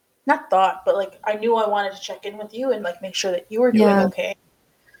 not thought, but like I knew I wanted to check in with you and like make sure that you were doing okay.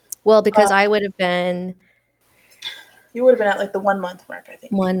 Well, because I would have been. You would have been at like the 1 month mark, I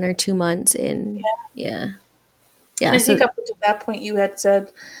think. 1 or 2 months in. Yeah. And I think up to that point you had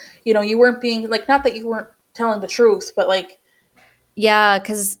said, you weren't being like, not that you weren't telling the truth, but like. Yeah,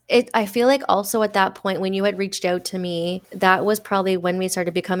 because I feel like also at that point when you had reached out to me, that was probably when we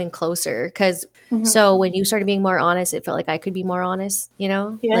started becoming closer. Because so when you started being more honest, it felt like I could be more honest,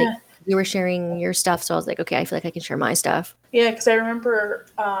 Yeah. Like you were sharing your stuff. So I was like, okay, I feel like I can share my stuff. Yeah, because I remember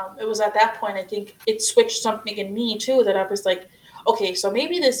it was at that point, I think it switched something in me too, that I was like, okay, so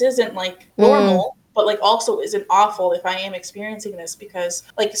maybe this isn't like normal, but like also isn't awful if I am experiencing this, because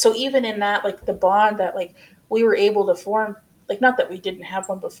like, so even in that, like the bond that like we were able to form, like not that we didn't have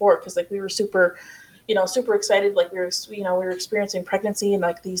one before, because like we were super excited, like we were experiencing pregnancy and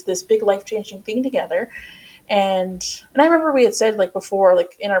like this big life-changing thing together. And I remember we had said like before,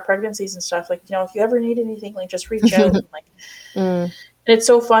 like in our pregnancies and stuff, like, if you ever need anything, like just reach out. And, like, and it's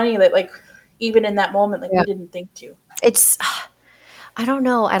so funny that like, even in that moment, like we didn't think to. It's, I don't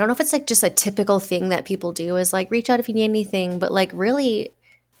know. I don't know if it's like just a typical thing that people do is like reach out if you need anything, but like really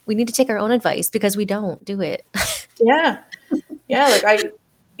we need to take our own advice because we don't do it. Yeah. Yeah.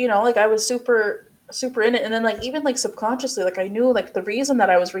 Like I was super in it. And then like, even like subconsciously, like I knew like the reason that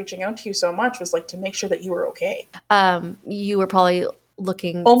I was reaching out to you so much was like to make sure that you were okay. You were probably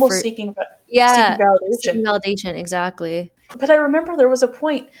looking seeking validation. Seeking validation. Exactly. But I remember there was a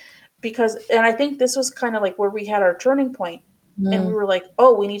point and I think this was kind of like where we had our turning point, and we were like,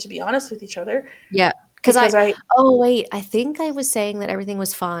 oh, we need to be honest with each other. Yeah. Because I think I was saying that everything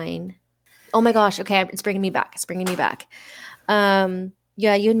was fine. Oh my gosh. Okay. It's bringing me back.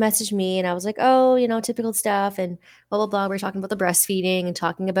 Yeah, you had messaged me and I was like, oh, typical stuff and blah, blah, blah. We're talking about the breastfeeding and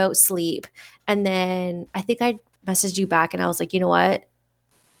talking about sleep. And then I think I messaged you back and I was like, you know what?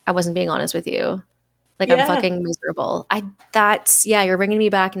 I wasn't being honest with you. Like, I'm fucking miserable. You're bringing me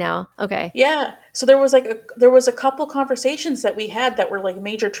back now. Okay. Yeah. So there was a couple conversations that we had that were like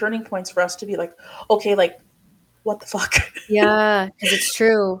major turning points for us to be like, okay, like, what the fuck? Yeah, because it's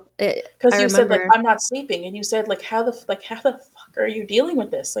true. Because you said like, I'm not sleeping, and you said like, how the fuck are you dealing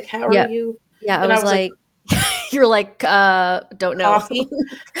with this? Like, how are you? Yeah, I was like you're like, don't know.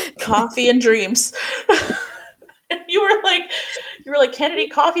 Coffee and dreams. And you were like, Kennedy,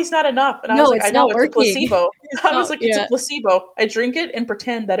 coffee's not enough. And I was like, I know, it's a placebo. I was like, it's a placebo. I drink it and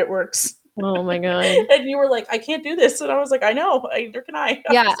pretend that it works. Oh my God. And you were like, I can't do this. And I was like, I know, neither can I.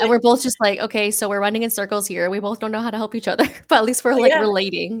 Yeah. And we're both just like, okay, so we're running in circles here. We both don't know how to help each other, but at least we're like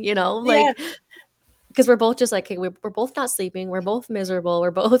relating, because we're both just like, hey, we're both not sleeping. We're both miserable.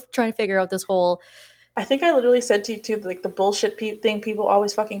 We're both trying to figure out this whole I think I literally said to you too, like the bullshit thing people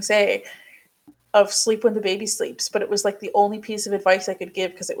always fucking say of sleep when the baby sleeps, but it was like the only piece of advice I could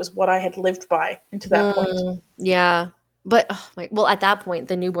give because it was what I had lived by into that point. Yeah. But well, at that point,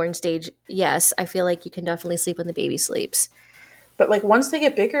 the newborn stage, yes, I feel like you can definitely sleep when the baby sleeps. But like once they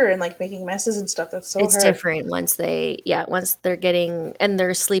get bigger and like making messes and stuff, that's so It's hard. different once once they're getting and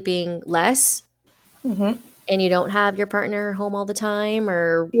they're sleeping less Mm-hmm. and you don't have your partner home all the time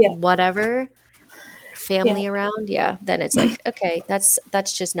or Yeah. whatever, Yeah. family around, yeah, then it's like, okay, that's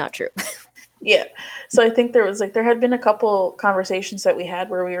just not true. Yeah. So I think there had been a couple conversations that we had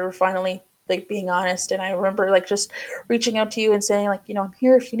where we were finally like being honest, and I remember like just reaching out to you and saying like, I'm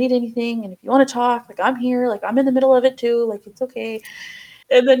here if you need anything, and if you want to talk, like I'm here, like I'm in the middle of it too, like it's okay.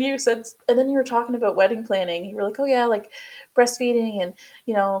 And then you were talking about wedding planning. You were like, oh yeah, like breastfeeding and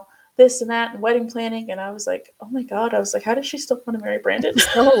this and that and wedding planning, and I was like, oh my god, I was like, how does she still want to marry Brandon?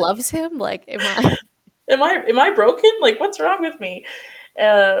 Still loves him? Like, am I? Am I broken? Like what's wrong with me?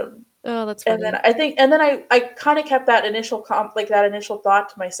 Um, Oh, that's and then funny. I kind of kept that initial that initial thought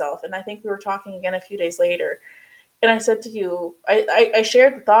to myself, and I think we were talking again a few days later, and I said to you, I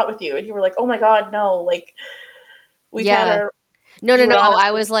shared the thought with you, and you were like, oh my god, no, like we've had Yeah. our No, no, you were no. honest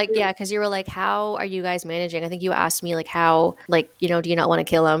I with was like, me yeah, because you were like, how are you guys managing? I think you asked me like how, like, do you not want to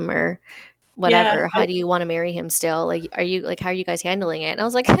kill him or yeah, whatever? How do you want to marry him still? Like, are you like, how are you guys handling it? And I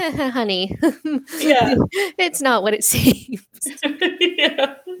was like, honey, yeah. it's not what it seems.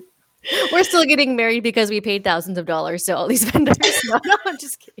 Yeah. We're still getting married because we paid thousands of dollars to all these vendors. No, no, I'm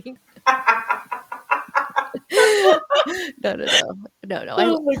just kidding. No, no, no, no, no. I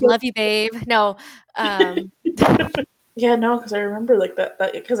Oh my god. love you, babe. No, um, Yeah, no, because I remember like that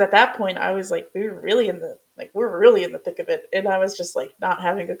because at that point I was like we were really in the thick of it, and I was just like not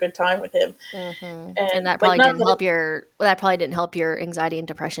having a good time with him, and and that like probably not didn't that it, help your. Well, that probably didn't help your anxiety and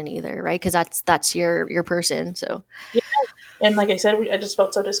depression either, right? Because that's your person. So yeah, and like I said, I just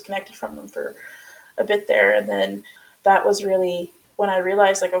felt so disconnected from him for a bit there, and then that was really when I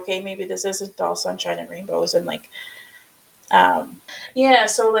realized like okay, maybe this isn't all sunshine and rainbows, and like yeah,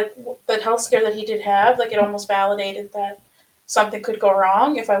 so like that health scare that he did have, like it almost validated that something could go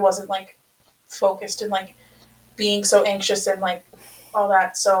wrong if I wasn't like focused and like being so anxious and like all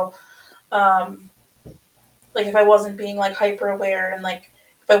that. So, um, like if I wasn't being like hyper aware and like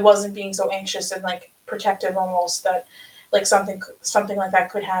if I wasn't being so anxious and like protective almost that like something like that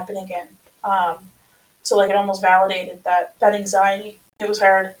could happen again. So like it almost validated that anxiety. It was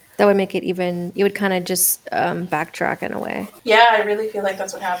hard. that would make it even. You would kind of just backtrack in a way. Yeah, I really feel like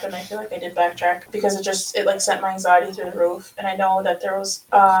that's what happened. I feel like I did backtrack because it like sent my anxiety through the roof, and I know that there was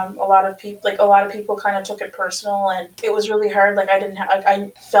a lot of people kind of took it personal, and it was really hard. Like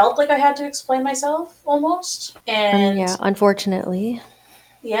I felt like I had to explain myself almost, and Yeah, unfortunately.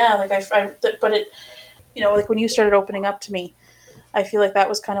 yeah, like but it like when you started opening up to me, I feel like that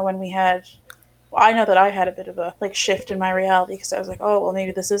was kind of when we had. Well, I know that I had a bit of a like shift in my reality because I was like, oh well,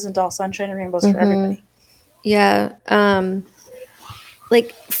 maybe this isn't all sunshine and rainbows for everybody. Yeah.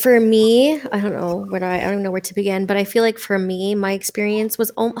 Like for me, I don't know I don't know where to begin, but I feel like for me, my experience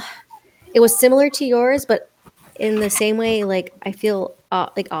was it was similar to yours, but in the same way, like I feel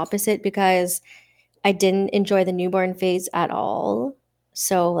like opposite because I didn't enjoy the newborn phase at all.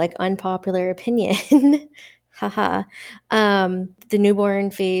 So like unpopular opinion, haha. The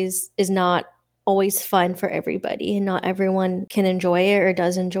newborn phase is not always fun for everybody, and not everyone can enjoy it or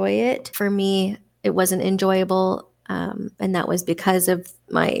does enjoy it. For me, it wasn't enjoyable, and that was because of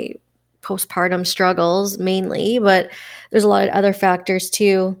my postpartum struggles mainly, but there's a lot of other factors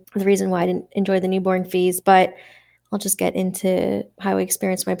too. The reason why I didn't enjoy the newborn phase, but I'll just get into how I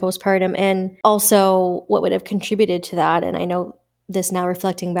experienced my postpartum and also what would have contributed to that. And I know this now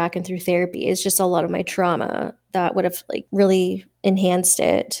reflecting back and through therapy is just a lot of my trauma that would have like really enhanced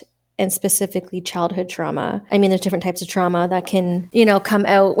it, and specifically childhood trauma. I mean, there's different types of trauma that can, come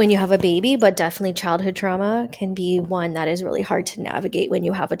out when you have a baby, but definitely childhood trauma can be one that is really hard to navigate when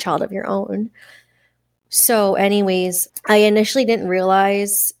you have a child of your own. So, anyways, I initially didn't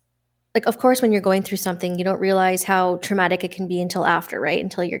realize, like, of course, when you're going through something, you don't realize how traumatic it can be until after, right?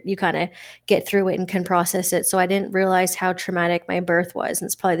 Until you kind of get through it and can process it. So I didn't realize how traumatic my birth was, and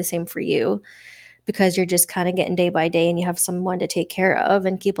it's probably the same for you because you're just kind of getting day by day and you have someone to take care of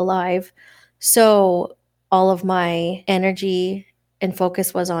and keep alive. So all of my energy and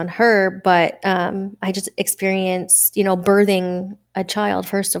focus was on her, but I just experienced, birthing a child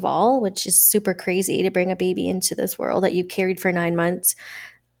first of all, which is super crazy to bring a baby into this world that you carried for 9 months,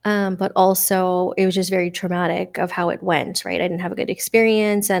 But also it was just very traumatic of how it went, right? I didn't have a good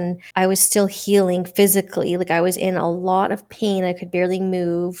experience and I was still healing physically. Like I was in a lot of pain. I could barely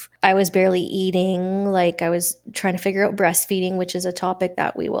move. I was barely eating. Like I was trying to figure out breastfeeding, which is a topic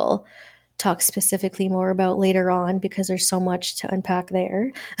that we will talk specifically more about later on because there's so much to unpack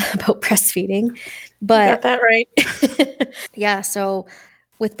there about breastfeeding. You got But that right. yeah, so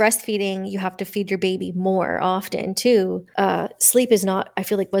with breastfeeding, you have to feed your baby more often too. Sleep is not, I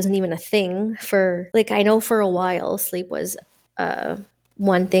feel like, wasn't even a thing for, like, I know for a while sleep was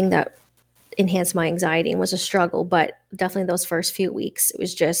one thing that enhanced my anxiety and was a struggle, but definitely those first few weeks, it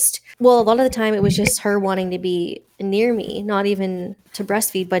was just, well, a lot of the time it was just her wanting to be near me, not even to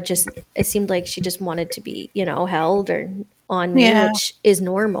breastfeed, but just, it seemed like she just wanted to be, held or on me, Yeah. which is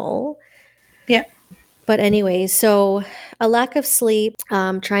normal. Yeah. But anyway, so a lack of sleep,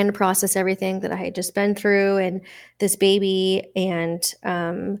 trying to process everything that I had just been through and this baby. And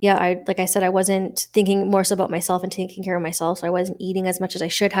yeah, like I said, I wasn't thinking more so about myself and taking care of myself. So I wasn't eating as much as I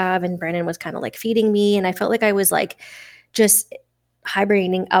should have. And Brandon was kind of like feeding me. And I felt like I was like just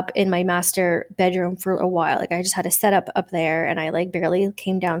hibernating up in my master bedroom for a while. Like I just had a setup up there and I like barely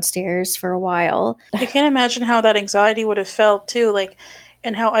came downstairs for a while. I can't imagine how that anxiety would have felt too, like,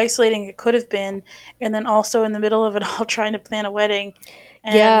 and how isolating it could have been. And then also in the middle of it all, trying to plan a wedding.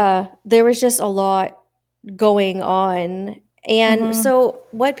 And Yeah, there was just a lot going on. And mm-hmm. so,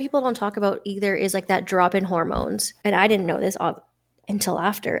 what people don't talk about either is like that drop in hormones. And I didn't know this until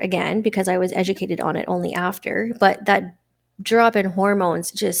after, again, because I was educated on it only after. But that drop in hormones,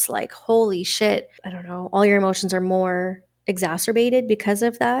 just like, holy shit, I don't know, all your emotions are more exacerbated because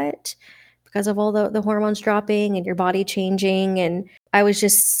of that, because of all the hormones dropping and your body changing. And I was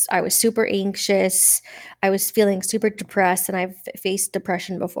super anxious. I was feeling super depressed, and I've faced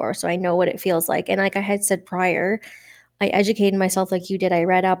depression before, so I know what it feels like. And like I had said prior, I educated myself like you did. I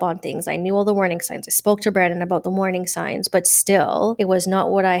read up on things. I knew all the warning signs. I spoke to Brandon about the warning signs, but still, it was not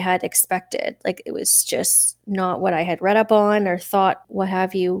what I had expected. Like it was just not what I had read up on or thought, what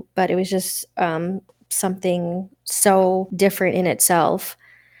have you. But it was just something so different in itself.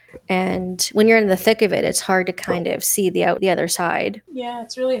 And when you're in the thick of it, it's hard to kind of see the other side. Yeah,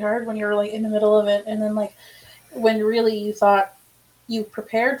 it's really hard when you're like in the middle of it, and then like when really you thought you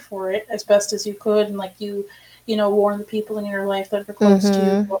prepared for it as best as you could, and like warn the people in your life that are close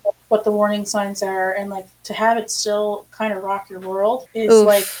to you what the warning signs are, and like to have it still kind of rock your world is Oof.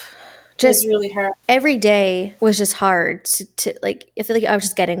 like Just is really hard. every day was just hard to like, I feel like I was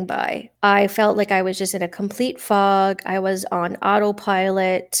just getting by. I felt like I was just in a complete fog. I was on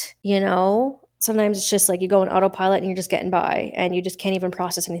autopilot, Sometimes it's just like you go on autopilot and you're just getting by and you just can't even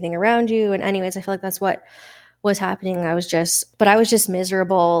process anything around you. And anyways, I feel like that's what was happening. I was just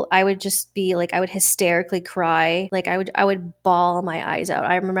miserable. I would just be like, I would hysterically cry. Like I would bawl my eyes out.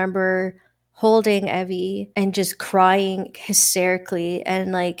 I remember holding Evie and just crying hysterically,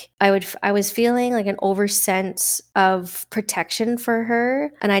 and like I was feeling like an over sense of protection for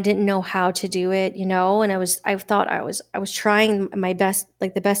her, and I didn't know how to do it, and I was trying my best,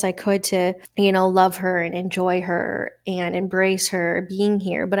 like the best I could, to love her and enjoy her and embrace her being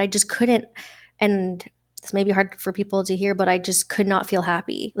here, but I just couldn't. And this may be hard for people to hear, but I just could not feel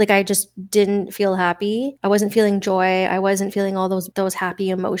happy. Like I just didn't feel happy. I wasn't feeling joy. I wasn't feeling all those happy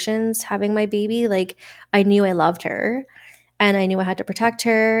emotions having my baby. Like I knew I loved her and I knew I had to protect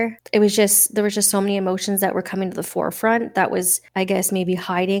her. There was just so many emotions that were coming to the forefront that was, I guess, maybe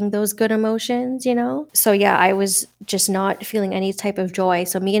hiding those good emotions, So yeah, I was just not feeling any type of joy.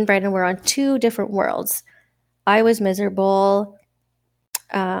 So me and Brandon were on two different worlds. I was miserable.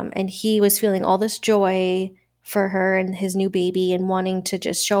 And he was feeling all this joy for her and his new baby and wanting to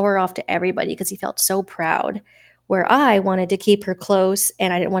just show her off to everybody because he felt so proud. Where I wanted to keep her close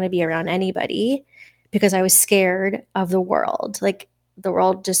and I didn't want to be around anybody because I was scared of the world. Like the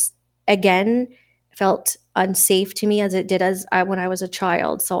world just, again, felt unsafe to me as it did when I was a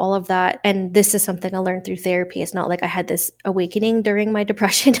child. So all of that, and this is something I learned through therapy. It's not like I had this awakening during my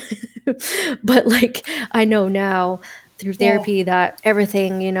depression, but like I know now through therapy that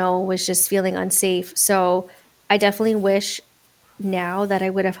everything, was just feeling unsafe. So I definitely wish now that I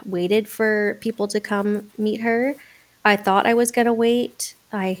would have waited for people to come meet her. I thought I was going to wait.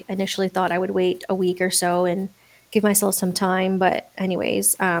 I initially thought I would wait a week or so and give myself some time. But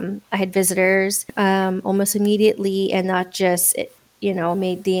anyways, I had visitors almost immediately, and that just,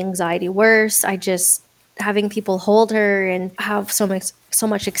 made the anxiety worse. Having people hold her and have so so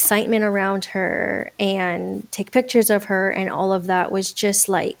much excitement around her and take pictures of her, and all of that was just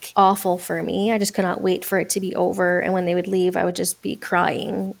like awful for me. I just could not wait for it to be over, and when they would leave I would just be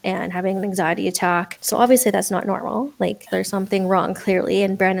crying and having an anxiety attack. So obviously that's not normal. Like there's something wrong clearly,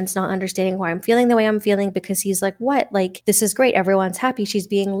 and Brandon's not understanding why I'm feeling the way I'm feeling, because he's like, what, like this is great, everyone's happy, she's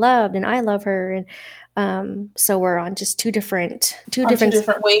being loved and I love her. And so we're on just two different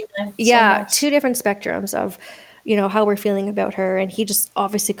wavelengths. Yeah, Almost. two different spectrums of, you know, how we're feeling about her. And he just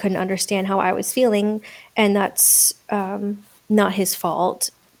obviously couldn't understand how I was feeling, and that's not his fault.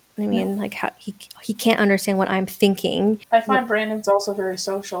 I mean, like how he can't understand what I'm thinking. I find Brandon's also very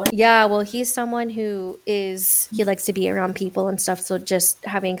social. Yeah, well, he's someone who he likes to be around people and stuff. So just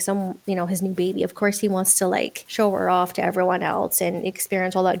having some, you know, his new baby, of course he wants to like show her off to everyone else and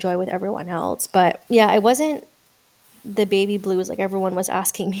experience all that joy with everyone else. But yeah, it wasn't the baby blues like everyone was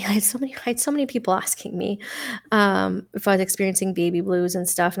asking me. I had so many people asking me if I was experiencing baby blues and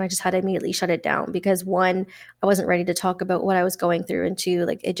stuff, and I just had to immediately shut it down because one, I wasn't ready to talk about what I was going through, and two,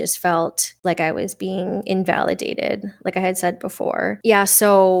 like it just felt like I was being invalidated, like I had said before. Yeah,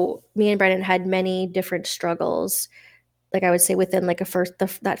 so me and Brendan had many different struggles, like I would say within like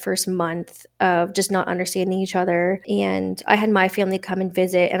that first month of just not understanding each other. And I had my family come and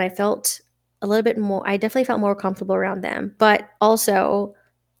visit, and I felt a little bit more, I definitely felt more comfortable around them, but also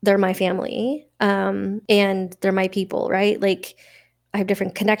they're my family, and they're my people, right? Like I have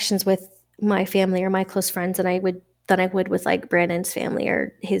different connections with my family or my close friends than I would with like Brandon's family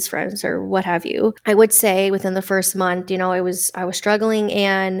or his friends or what have you. I would say within the first month, you know, I was struggling,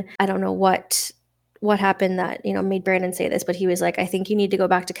 and I don't know what happened that, you know, made Brandon say this, but he was like, I think you need to go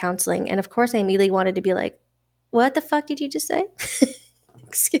back to counseling. And of course I immediately wanted to be like, what the fuck did you just say?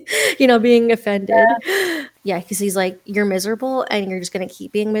 You know, being offended. Yeah, because he's like, you're miserable and you're just going to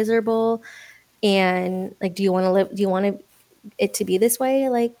keep being miserable. And like, do you want it to be this way,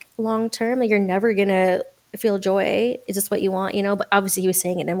 like long term? Like, you're never going to feel joy. Is this what you want? You know, but obviously he was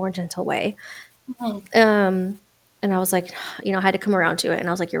saying it in a more gentle way. And I was like, you know, I had to come around to it. And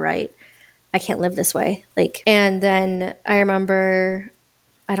I was like, you're right. I can't live this way. Like, and then I remember,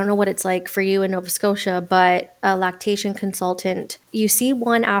 I don't know what it's like for you in Nova Scotia, but a lactation consultant, you see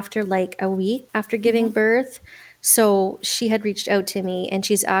one after like a week after giving birth. So she had reached out to me, and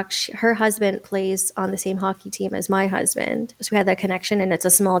her husband plays on the same hockey team as my husband. So we had that connection, and it's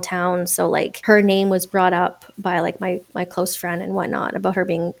a small town. So like her name was brought up by like my close friend and whatnot about her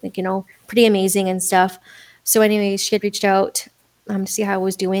being like, you know, pretty amazing and stuff. So anyways, she had reached out to see how I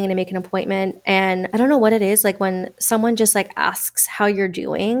was doing and to make an appointment. And I don't know what it is, like when someone just like asks how you're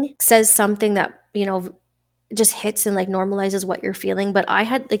doing, says something that, you know, just hits and like normalizes what you're feeling. But I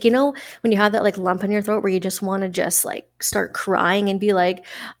had like, you know, when you have that like lump in your throat where you just want to just like start crying and be like,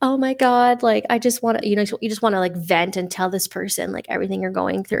 oh my God, like I just want to, you know, you just want to like vent and tell this person like everything you're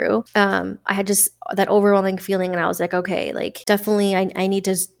going through. I had just that overwhelming feeling, and I was like, okay, like definitely I need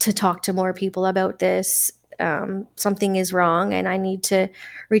to talk to more people about this. Something is wrong, and I need to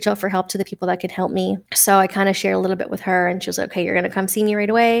reach out for help to the people that can help me. So I kind of shared a little bit with her, and she was like, okay, you're going to come see me right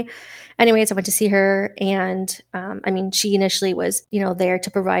away. Anyways, I went to see her, and I mean, she initially was, you know, there to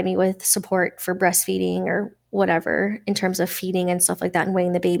provide me with support for breastfeeding or whatever in terms of feeding and stuff like that and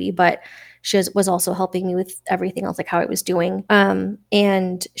weighing the baby, but she was also helping me with everything else, like how I was doing.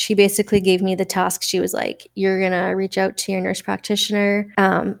 And she basically gave me the task. She was like, you're going to reach out to your nurse practitioner.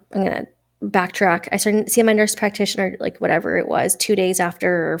 I'm going to backtrack. I started seeing my nurse practitioner, like whatever it was, 2 days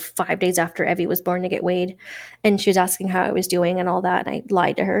after or 5 days after Evie was born to get weighed. And she was asking how I was doing and all that. And I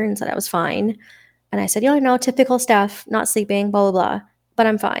lied to her and said I was fine. And I said, you know, typical stuff, not sleeping, blah, blah, blah, but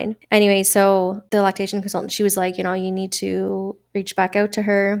I'm fine. Anyway, so the lactation consultant, she was like, you know, you need to reach back out to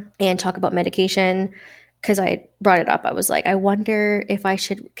her and talk about medication. Because I brought it up. I was like, I wonder if I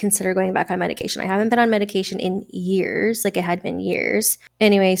should consider going back on medication. I haven't been on medication in years. Like it had been years.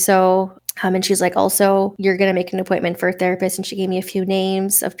 Anyway, so and she's like, also, you're going to make an appointment for a therapist. And she gave me a few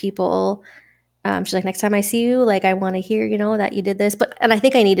names of people. She's like, next time I see you, like, I want to hear, you know, that you did this. And I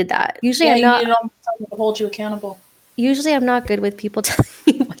think I needed that. Usually I'm not. Someone to hold you accountable. Usually I'm not good with people telling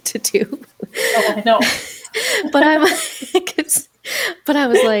me what to do. Oh, I know. But I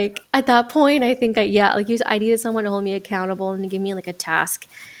was like, at that point, I think I needed someone to hold me accountable and to give me like a task.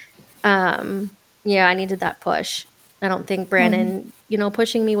 Yeah, I needed that push. I don't think Brandon, you know,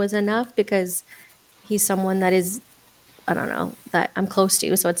 pushing me was enough because he's someone that is, I don't know, that I'm close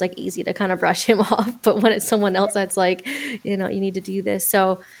to. So it's like easy to kind of brush him off. But when it's someone else that's like, you know, you need to do this.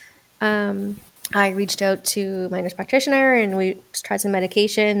 So I reached out to my nurse practitioner and we just tried some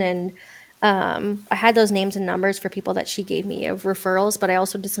medication, and I had those names and numbers for people that she gave me of referrals, but I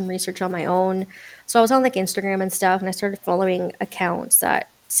also did some research on my own. So I was on like Instagram and stuff, and I started following accounts that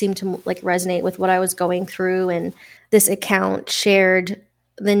seemed to like resonate with what I was going through. And this account shared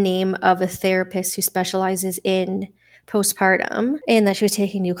the name of a therapist who specializes in postpartum and that she was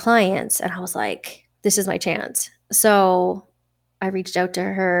taking new clients. And I was like, this is my chance. So I reached out to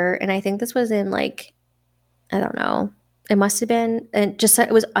her, and I think this was in like, I don't know. It must have been, and just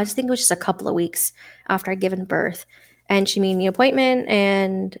it was. I just think it was just a couple of weeks after I'd given birth, and she made me an appointment.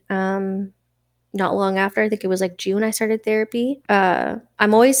 And not long after, I think it was like June, I started therapy.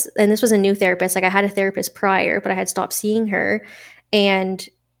 I'm always, and this was a new therapist. Like I had a therapist prior, but I had stopped seeing her, and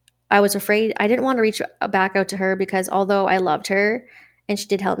I was afraid. I didn't want to reach back out to her because although I loved her and she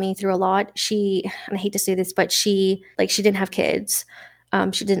did help me through a lot, and I hate to say this, but she didn't have kids.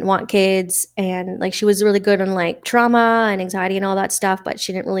 She didn't want kids, and like she was really good on like trauma and anxiety and all that stuff, but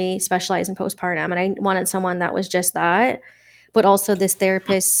she didn't really specialize in postpartum. And I wanted someone that was just that. But also this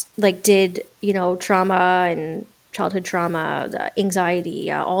therapist like did, trauma and childhood trauma, the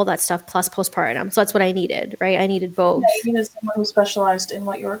anxiety, all that stuff plus postpartum. So that's what I needed, right? I needed both. Yeah, you needed someone who specialized in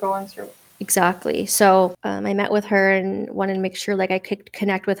what you were going through. Exactly. So I met with her and wanted to make sure like I could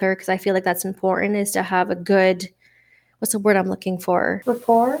connect with her because I feel like that's important, is to have a good, what's the word I'm looking for?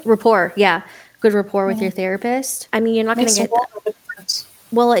 Rapport. Yeah. Good rapport with your therapist. I mean, you're not going to get that.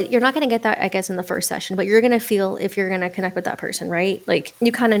 Well, you're not going to get that, I guess, in the first session, but you're going to feel if you're going to connect with that person, right? Like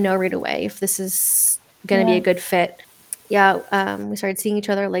you kind of know right away if this is going to be a good fit. Yeah. We started seeing each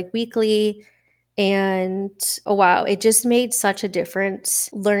other like weekly. And oh wow, it just made such a difference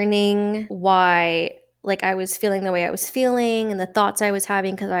learning why like I was feeling the way I was feeling and the thoughts I was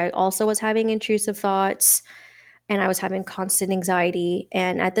having, because I also was having intrusive thoughts and I was having constant anxiety.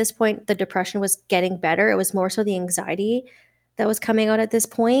 And at this point, the depression was getting better. It was more so the anxiety that was coming out at this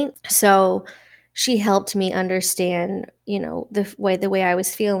point. So she helped me understand, the way I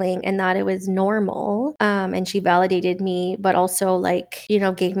was feeling and that it was normal. And she validated me, but also like,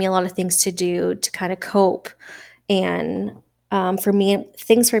 gave me a lot of things to do to kind of cope. And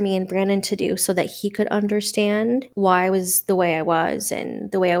things for me and Brandon to do so that he could understand why I was the way I was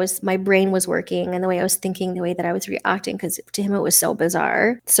and the way my brain was working and the way I was thinking, the way that I was reacting, because to him it was so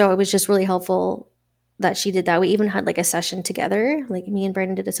bizarre. So it was just really helpful that she did that. We even had like a session together, like me and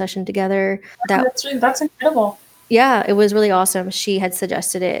Brandon did a session together. That's incredible. Yeah, it was really awesome. She had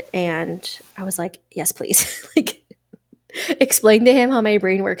suggested it and I was like, yes, please. Like explain to him how my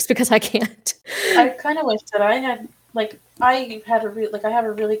brain works because I can't. I kind of wish that I had I have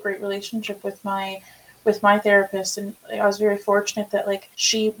a really great relationship with my therapist, and I was very fortunate that like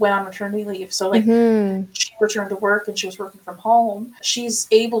she went on maternity leave, so like she returned to work and she was working from home. She's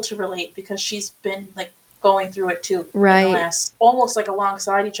able to relate because she's been like going through it too, right? Almost like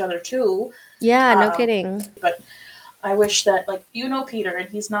alongside each other too. Yeah, no kidding. But I wish that like Peter, and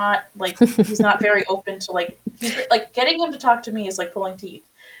he's not very open to like getting him to talk to me is like pulling teeth.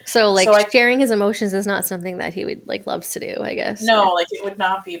 So sharing his emotions is not something that he would like loves to do, I guess. No, like it would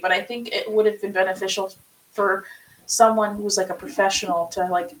not be, but I think it would have been beneficial for someone who's like a professional to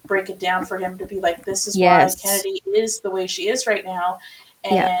like break it down for him to be like, this is why Kennedy is the way she is right now.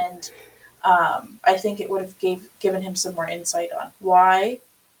 And I think it would have given him some more insight on why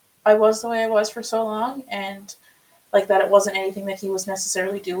I was the way I was for so long, and like that it wasn't anything that he was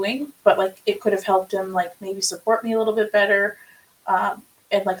necessarily doing, but like it could have helped him like maybe support me a little bit better.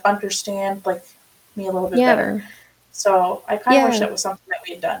 And like understand like me a little bit better. So I kind of wish that was something that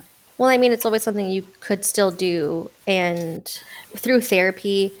we had done. Well, I mean, it's always something you could still do. And through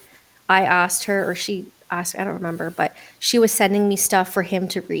therapy, I asked her, or she asked, I don't remember, but she was sending me stuff for him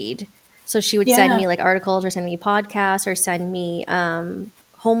to read. So she would send me like articles or send me podcasts or send me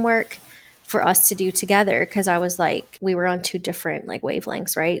homework for us to do together. Cause I was like, we were on two different like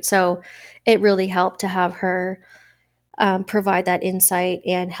wavelengths. Right. So it really helped to have her provide that insight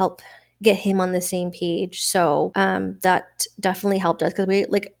and help get him on the same page. So that definitely helped us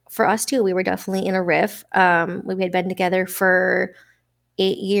because for us too, we were definitely in a riff. We had been together for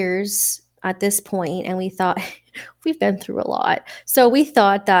 8 years at this point, and we thought we've been through a lot. So we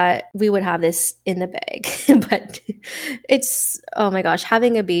thought that we would have this in the bag, but it's, oh my gosh,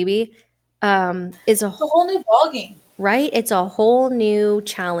 having a baby is a whole new ballgame. Right? It's a whole new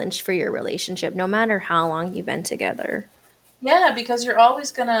challenge for your relationship, no matter how long you've been together. Yeah, because you're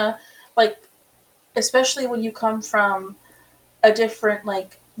always gonna especially when you come from a different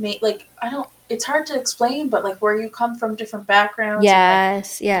it's hard to explain, but like where you come from different backgrounds.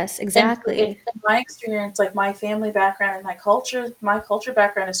 Yes, exactly. In my experience, like my family background and my culture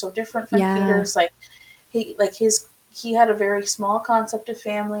background is so different from Peter's. Like his he had a very small concept of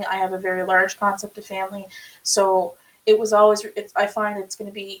family. I have a very large concept of family. So it was always, I find it's going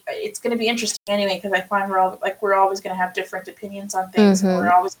to be interesting anyway, because I find we're always going to have different opinions on things, and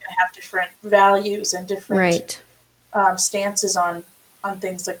we're always going to have different values and different stances on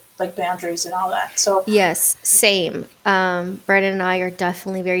things like boundaries and all that. So yes, same. Brendan and I are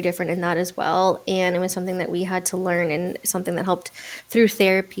definitely very different in that as well. And it was something that we had to learn, and something that helped through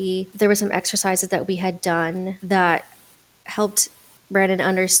therapy. There were some exercises that we had done that helped Brendan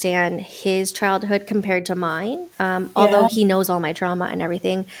understand his childhood compared to mine. Although he knows all my trauma and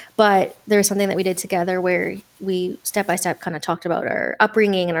everything, but there was something that we did together where we step by step kind of talked about our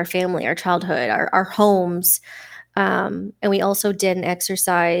upbringing and our family, our childhood, our homes. And we also did an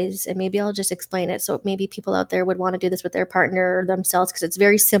exercise, and maybe I'll just explain it. So maybe people out there would want to do this with their partner or themselves, because it's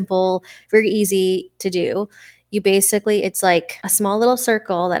very simple, very easy to do. You basically, it's like a small little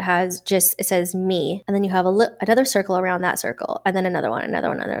circle that has just, it says me. And then you have another circle around that circle, and then another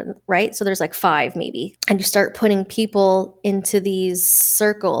one, right? So there's like 5 maybe. And you start putting people into these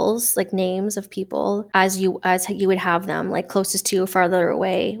circles, like names of people as you would have them, like closest to you, farther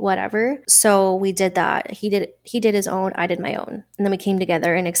away, whatever. So we did that. He did his own, I did my own. And then we came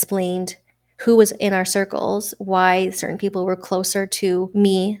together and explained who was in our circles, why certain people were closer to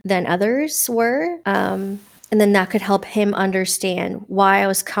me than others were. And then that could help him understand why I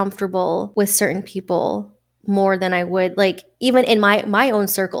was comfortable with certain people more than I would, like, even in my own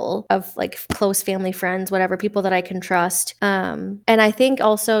circle of like close family, friends, whatever, people that I can trust. And I think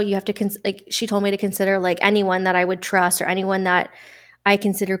also you have to, like, she told me to consider like anyone that I would trust or anyone that I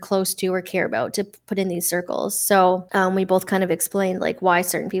consider close to or care about to put in these circles. So we both kind of explained like why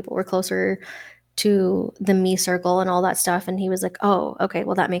certain people were closer to the me circle and all that stuff. And he was like, oh, okay,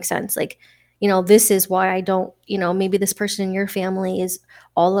 well, that makes sense. Like, this is why I don't, maybe this person in your family is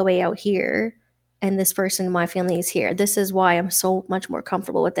all the way out here, and this person in my family is here. This is why I'm so much more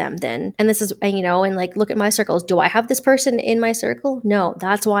comfortable with them than, and this is, and like, look at my circles. Do I have this person in my circle? No,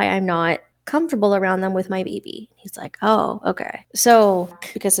 that's why I'm not comfortable around them with my baby. He's like, oh, okay. So,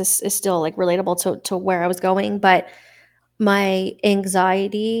 because this is still like relatable to where I was going, but my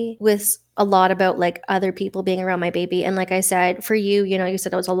anxiety was a lot about like other people being around my baby. And like I said, for you, you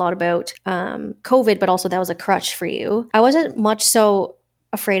said it was a lot about COVID, but also that was a crutch for you. I wasn't much so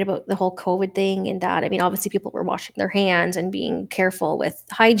afraid about the whole COVID thing, and that, I mean, obviously people were washing their hands and being careful with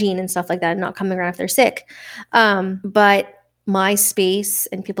hygiene and stuff like that, and not coming around if they're sick. But my space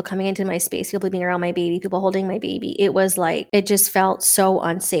and people coming into my space, people being around my baby, people holding my baby, it was like, it just felt so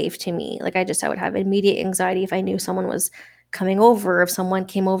unsafe to me. Like I would have immediate anxiety if I knew someone was coming over, if someone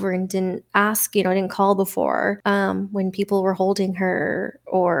came over and didn't ask, didn't call before, when people were holding her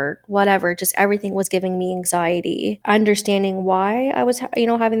or whatever, just everything was giving me anxiety. Understanding why I was,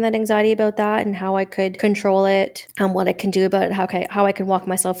 having that anxiety about that, and how I could control it, what I can do about it, how I can walk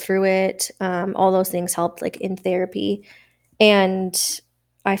myself through it. All those things helped, like in therapy. And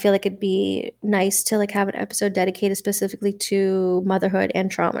I feel like it'd be nice to like have an episode dedicated specifically to motherhood and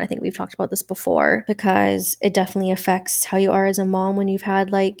trauma. I think we've talked about this before, because it definitely affects how you are as a mom when you've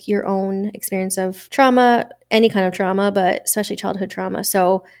had like your own experience of trauma, any kind of trauma, but especially childhood trauma.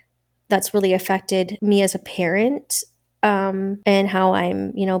 So that's really affected me as a parent, and how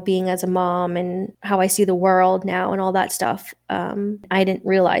I'm, being as a mom, and how I see the world now and all that stuff. I didn't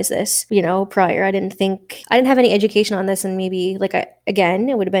realize this, prior. I didn't have any education on this, and maybe again,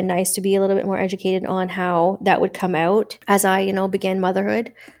 it would have been nice to be a little bit more educated on how that would come out as I, began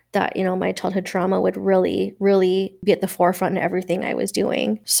motherhood, that, my childhood trauma would really, really be at the forefront in everything I was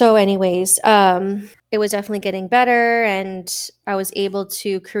doing. So anyways, it was definitely getting better, and I was able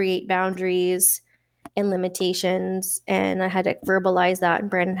to create boundaries and limitations, and I had to verbalize that, and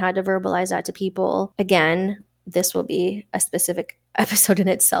Brandon had to verbalize that to people. Again, this will be a specific episode in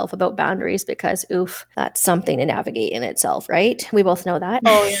itself about boundaries, because oof, that's something to navigate in itself, right? We both know that.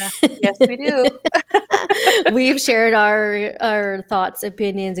 Oh yeah. Yes, we do. We've shared our thoughts,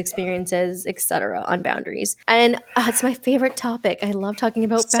 opinions, experiences, etc. on boundaries, and it's my favorite topic. I love talking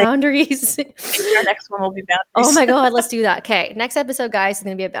about boundaries. Our next one will be boundaries. Oh my god, let's do that. Okay, next episode, guys, is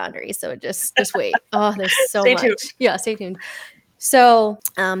going to be a boundary. So just wait. Oh, there's so much. Tuned. Yeah, stay tuned. So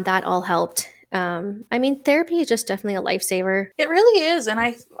that all helped. I mean, therapy is just definitely a lifesaver. It really is, and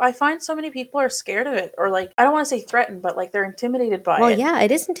I find so many people are scared of it, or like, I don't want to say threatened, but like they're intimidated by it. Well, yeah,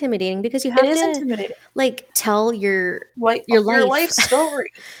 it is intimidating, because you have to like tell your life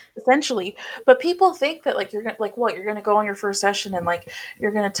story. essentially. But people think that like you're gonna like what you're gonna go on your first session and like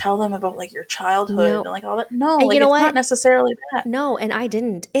you're gonna tell them about like your childhood No. and like all that. No, And like you know it's not what? necessarily that. No, and I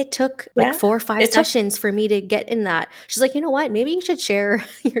didn't. It took like Yeah, 4 or 5 it took. sessions for me to get in that. She's like, "You know what? Maybe you should share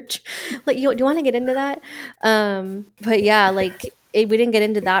your like, you do you wanna get into that?" But yeah, like, we didn't get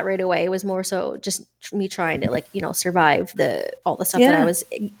into that right away. It was more so just me trying to, like, survive all the stuff that I Yeah, was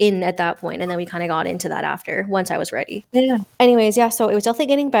in at that point, and then we kinda got into that after, once I was ready. yeah. Anyways, yeah, so it was definitely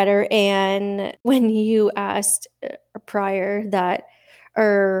getting better, and when you asked, prior that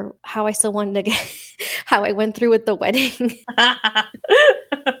or how I still wanted to get how I went through with the wedding.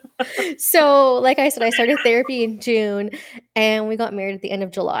 So, like I said, I started therapy in June, and we got married at the end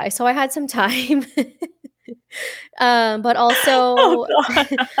of July, so I had some time. But Oh also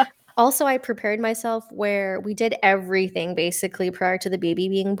god. also, I prepared myself where we did everything basically prior to the baby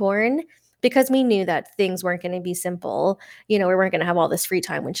being born because we knew that things weren't going to be simple. We weren't going to have all this free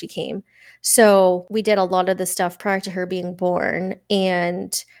time when she came. So we did a lot of the stuff prior to her being born.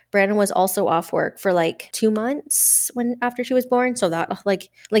 And Brandon was also off work for like 2 months after she was born. So that like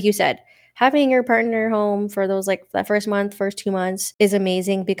you said, having your partner home for those like that first month, first 2 months is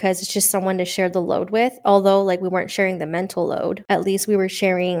amazing because it's just someone to share the load with. Although like we weren't sharing the mental load, at least we were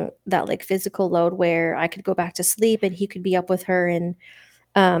sharing that like physical load where I could go back to sleep and he could be up with her and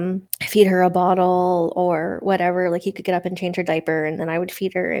feed her a bottle or whatever. Like he could get up and change her diaper and then I would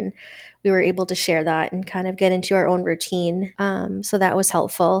feed her and we were able to share that and kind of get into our own routine. So that was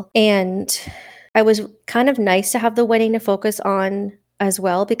helpful. And I was kind of nice to have the wedding to focus on as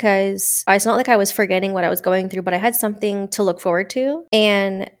well because it's not like I was forgetting what I was going through, but I had something to look forward to.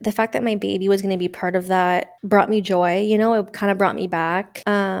 And the fact that my baby was going to be part of that brought me joy. It kind of brought me back.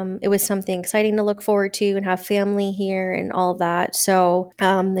 It was something exciting to look forward to and have family here and all of that. So,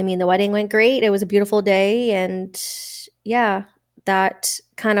 the wedding went great. It was a beautiful day. And yeah, that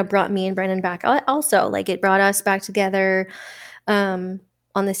kind of brought me and Brennan back. Also, like it brought us back together on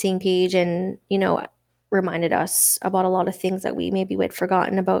the same page and, reminded us about a lot of things that we maybe had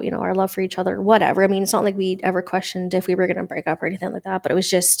forgotten about, our love for each other or whatever. It's not like we'd ever questioned if we were going to break up or anything like that, but it was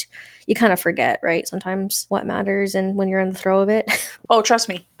just, you kind of forget, right? Sometimes what matters and when you're in the throw of it. Oh, trust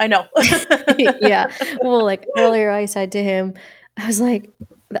me, I know. Yeah. Well, like earlier I said to him, I was like,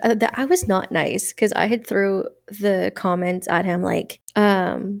 I was not nice because I had threw the comments at him like,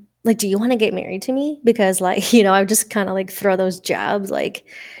 do you want to get married to me? Because like, I would just kind of like throw those jabs like,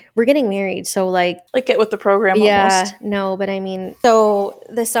 we're getting married. So like, Get with the program yeah, almost. no, but so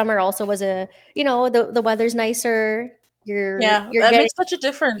the summer also was the weather's nicer. Yeah, You're that getting makes such a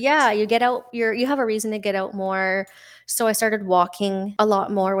difference. yeah, you get out, you have a reason to get out more. So I started walking a lot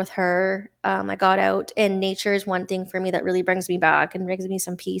more with her. I got out, and nature is one thing for me that really brings me back and brings me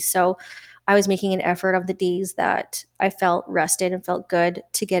some peace. So I was making an effort of the days that I felt rested and felt good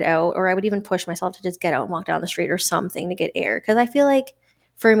to get out, or I would even push myself to just get out and walk down the street or something to get air. Because I feel like,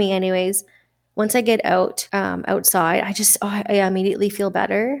 for me, anyways, once I get out outside, I immediately feel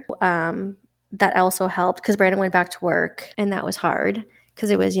better. That also helped because Brandon went back to work, and that was hard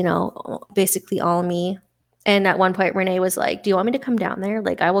because it was, basically all me. And at one point, Renee was like, "Do you want me to come down there?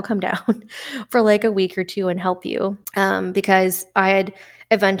 Like, I will come down for like a week or two and help you." Because I had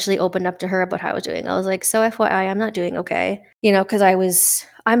eventually opened up to her about how I was doing. I was like, "So, FYI, I'm not doing okay," because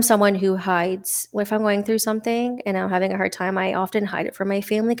I'm someone who hides if I'm going through something and I'm having a hard time. I often hide it from my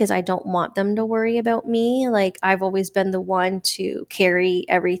family because I don't want them to worry about me. Like I've always been the one to carry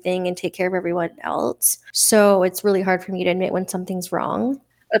everything and take care of everyone else. So it's really hard for me to admit when something's wrong.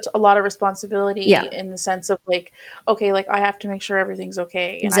 It's a lot of responsibility Yeah, in the sense of like, okay, like I have to make sure everything's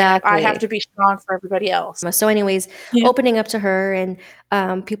okay, and I have exactly. to be strong for everybody else. So, anyways, Yeah. opening up to her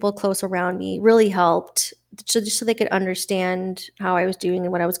and people close around me really helped, just so they could understand how I was doing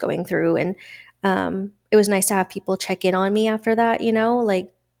and what I was going through. And it was nice to have people check in on me after that,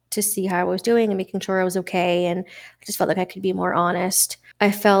 like to see how I was doing and making sure I was okay. And I just felt like I could be more honest.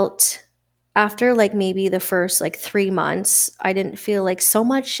 I felt after like maybe the first like 3 months, I didn't feel like so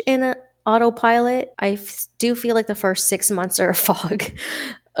much in a autopilot. Do feel like the first 6 months are a fog.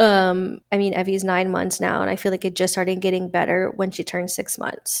 Evie's 9 months now, and I feel like it just started getting better when she turned 6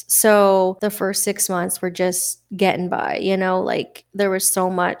 months. So the first 6 months were just getting by, like there was so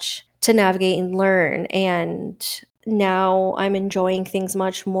much to navigate and learn. And now I'm enjoying things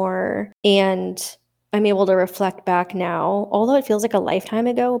much more. And I'm able to reflect back now, although it feels like a lifetime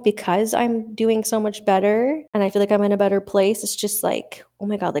ago because I'm doing so much better and I feel like I'm in a better place. It's just like, oh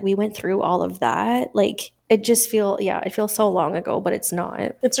my God, like we went through all of that. Like it feels so long ago, but it's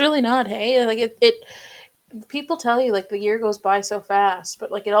not. It's really not, hey? Like it people tell you like the year goes by so fast,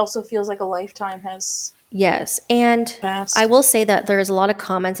 but like it also feels like a lifetime has Yes. And I Fast. will say that there's a lot of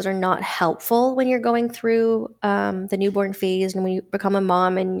comments that are not helpful when you're going through the newborn phase and when you become a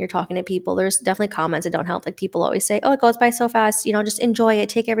mom and you're talking to people. There's definitely comments that don't help. Like people always say, oh, it goes by so fast. You know, just enjoy it.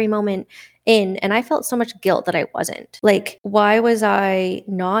 Take every moment in. And I felt so much guilt that I wasn't. Like, why was I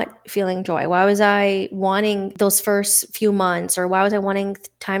not feeling joy? Why was I wanting those first few months, or why was I wanting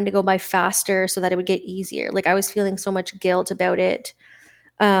time to go by faster so that it would get easier? Like, I was feeling so much guilt about it.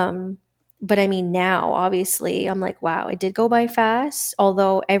 Um, but I mean, now obviously I'm like, wow, it did go by fast.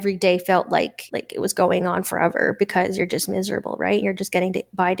 Although every day felt like it was going on forever because you're just miserable, right? You're just getting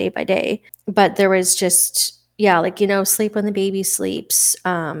by day by day. But there was just, yeah, like, you know, sleep when the baby sleeps.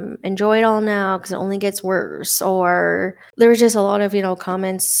 Enjoy it all now because it only gets worse. Or there was just a lot of, you know,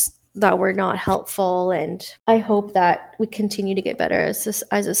 comments that were not helpful, and I hope that we continue to get better as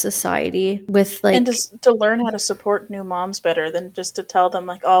a society with And like. just to learn how to support new moms better than just to tell them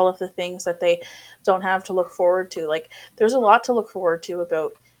like all of the things that they don't have to look forward to. Like there's a lot to look forward to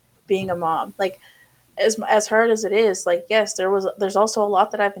about being a mom. Like as hard as it is, like yes, there's also a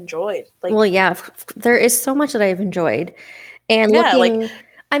lot that I've enjoyed. Like Well, yeah, there is so much that I've enjoyed. And yeah, like looking,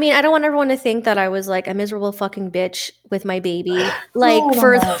 I mean, I don't want everyone to think that I was like a miserable fucking bitch with my baby. Like no, no,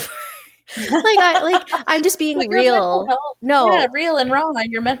 for the, no. like I'm just being But your mental real. health, yeah, No, real and wrong.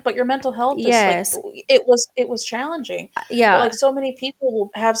 And but your mental health is like yes. it was challenging. But Yeah. like so many people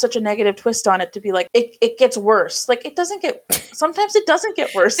will have such a negative twist on it to be like it gets worse. Like it doesn't get. Sometimes it doesn't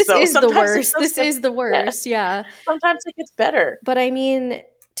get worse This though. is the Sometimes it worst. just This gets, is the yeah. worst. Yeah. Sometimes it gets better. But I mean,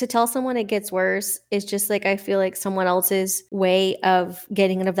 to tell someone it gets worse is just like, I feel like someone else's way of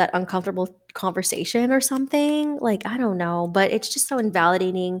getting rid of that uncomfortable conversation or something. Like, I don't know, but it's just so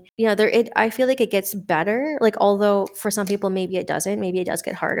invalidating. You know, I feel like it gets better. Like, although for some people, maybe it doesn't, maybe it does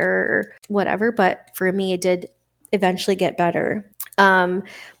get harder or whatever. But for me, it did eventually get better. But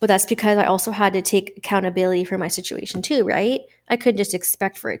that's because I also had to take accountability for my situation too, right? I couldn't just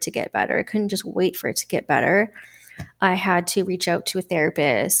expect for it to get better. I couldn't just wait for it to get better. I had to reach out to a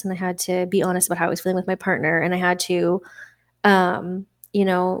therapist, and I had to be honest about how I was feeling with my partner. And I had to, you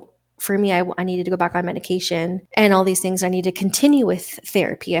know, for me, I needed to go back on medication and all these things. I need to continue with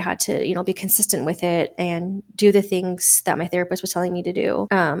therapy. I had to, you know, be consistent with it and do the things that my therapist was telling me to do.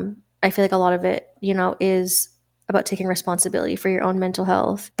 I feel like a lot of it, you know, is about taking responsibility for your own mental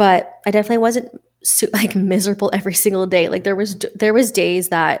health. But I definitely wasn't like miserable every single day. Like there was days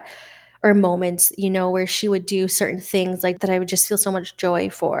that, or moments, you know, where she would do certain things like that I would just feel so much joy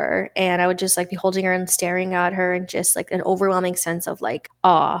for. And I would just like be holding her and staring at her and just like an overwhelming sense of like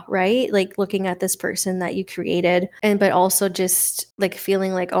awe, right? Like looking at this person that you created. And but also just like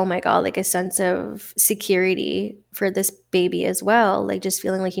feeling like, oh my God, like a sense of security for this baby as well. Like just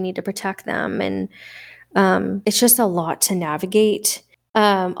feeling like you need to protect them. And it's just a lot to navigate.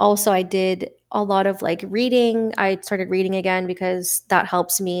 Also, I did a lot of like reading. I started reading again because that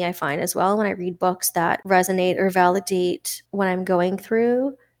helps me, I find as well, when I read books that resonate or validate what I'm going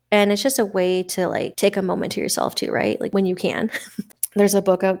through. And it's just a way to like take a moment to yourself too, right? Like when you can. There's a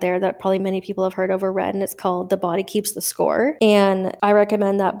book out there that probably many people have heard of or read, and it's called The Body Keeps the Score. And I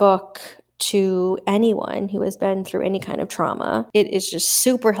recommend that book to anyone who has been through any kind of trauma. It is just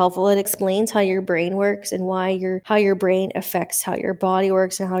super helpful. It explains how your brain works and how your brain affects how your body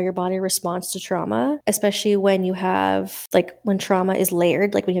works and how your body responds to trauma, especially when you have like when trauma is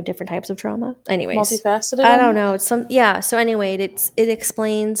layered, like when you have different types of trauma. Anyways, Multifaceted I don't know. almost. It's some, yeah. So anyway, it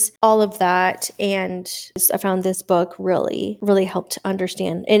explains all of that, and I found this book really helped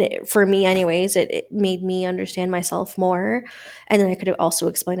understand. And for me, anyways, it made me understand myself more, and then I could also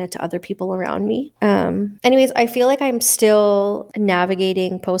explain it to other people around me. Anyways, I feel like I'm still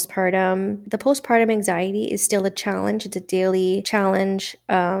navigating postpartum. The postpartum anxiety is still a challenge. It's a daily challenge.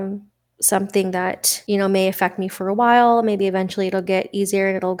 Something that, you know, may affect me for a while. Maybe eventually it'll get easier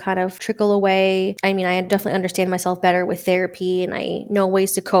and it'll kind of trickle away. I mean, I definitely understand myself better with therapy and I know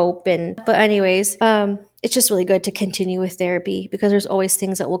ways to cope. But anyways, it's just really good to continue with therapy because there's always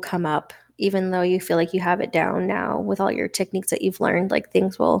things that will come up. Even though you feel like you have it down now with all your techniques that you've learned, like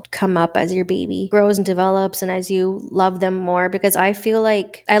things will come up as your baby grows and develops and as you love them more. Because I feel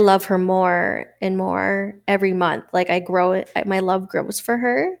like I love her more and more every month. Like my love grows for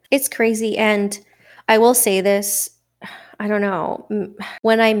her. It's crazy. And I will say this, I don't know.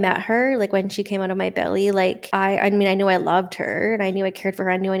 When I met her, like when she came out of my belly, like I mean, I knew I loved her and I knew I cared for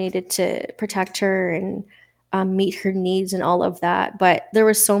her. I knew I needed to protect her and meet her needs and all of that. But there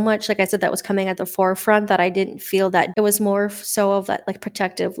was so much, like I said, that was coming at the forefront that I didn't feel that it was more so of that like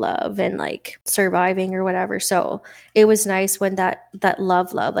protective love and like surviving or whatever. So it was nice when that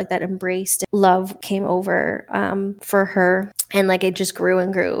love, like that embraced love came over for her. And like it just grew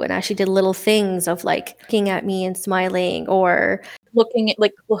and grew. And as she did little things of like looking at me and smiling, or looking at,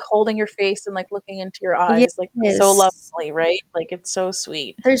 like, holding your face and like looking into your eyes, like so yes, lovingly, right? Like it's so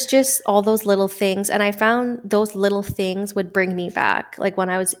sweet. there's just all those little things. And I found those little things would bring me back, like when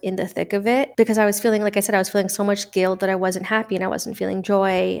I was in the thick of it, because I was feeling, like I said, I was feeling so much guilt that I wasn't happy and I wasn't feeling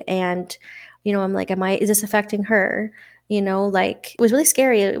joy. And, I'm like, is this affecting her? Like it was really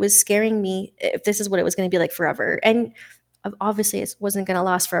scary. It was scaring me if this is what it was going to be like forever. And obviously it wasn't going to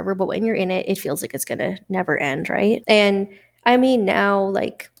last forever, but when you're in it, it feels like it's going to never end, right? And I mean, now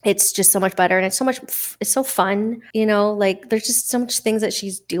like it's just so much better, and it's so fun, like there's just so much things that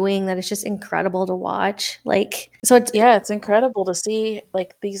she's doing that it's just incredible to watch. Like, so it's incredible to see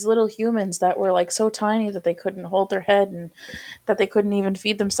like these little humans that were like so tiny that they couldn't hold their head and that they couldn't even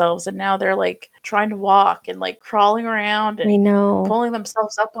feed themselves, and now they're like trying to walk and like crawling around and I know. pulling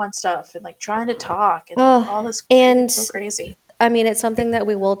themselves up on stuff and like trying to talk and all this. And it's so crazy. I mean, it's something that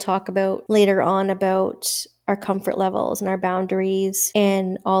we will talk about later on, about our comfort levels and our boundaries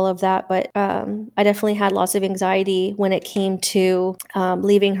and all of that. But I definitely had lots of anxiety when it came to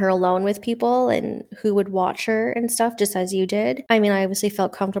leaving her alone with people and who would watch her and stuff, just as you did. I mean, I obviously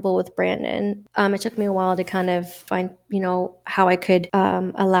felt comfortable with Brandon. It took me a while to kind of find, how I could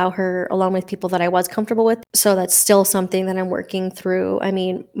allow her alone with people that I was comfortable with. So that's still something that I'm working through. I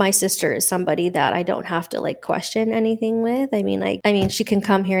mean, my sister is somebody that I don't have to like question anything with. I mean, she can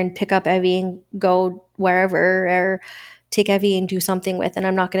come here and pick up Evie and go wherever, or take Evie and do something with, and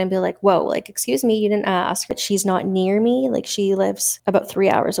I'm not going to be like, whoa, like, excuse me, you didn't ask. But she's not near me. Like, she lives about 3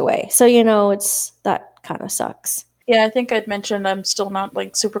 hours away. So, it's, that kind of sucks. Yeah, I think I'd mentioned I'm still not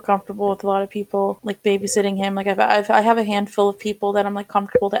like super comfortable with a lot of people like babysitting him. Like I have a handful of people that I'm like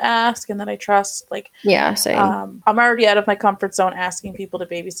comfortable to ask and that I trust. Like, yeah, same. I'm already out of my comfort zone asking people to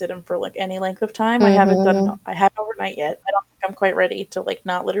babysit him for like any length of time. I haven't overnight yet. I don't think I'm quite ready to like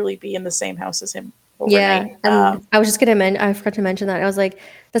not literally be in the same house as him overnight. Yeah, and I was just gonna I forgot to mention that. I was like,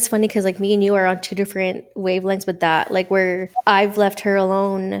 that's funny because like me and you are on two different wavelengths with that. Like, where I've left her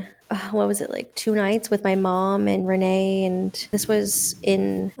alone. What was it, like 2 nights with my mom and Renee, and this was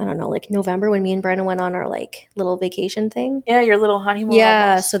in, I don't know, like November, when me and Brennan went on our like little vacation thing. Yeah, your little honeymoon.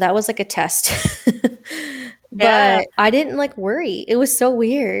 Yeah, almost. so that was like a test. But I didn't like worry. It was so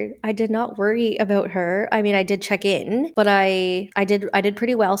weird. I did not worry about her. I mean, I did check in, but I did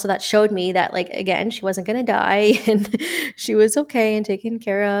pretty well. So that showed me that, like, again, she wasn't gonna die and she was okay and taken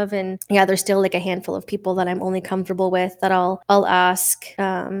care of. And yeah, there's still like a handful of people that I'm only comfortable with that I'll ask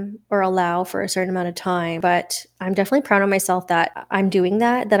or allow for a certain amount of time. But I'm definitely proud of myself that I'm doing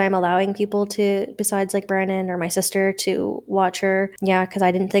that I'm allowing people to, besides like Brandon or my sister, to watch her. Yeah, because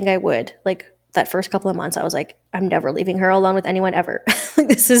I didn't think I would. Like, that first couple of months, I was like, I'm never leaving her alone with anyone ever.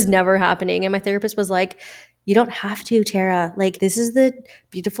 This is never happening. And my therapist was like, you don't have to, Tara. Like, this is the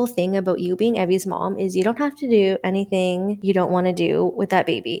beautiful thing about you being Evie's mom, is you don't have to do anything you don't want to do with that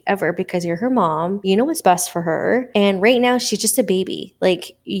baby ever, because you're her mom. You know what's best for her. And right now she's just a baby.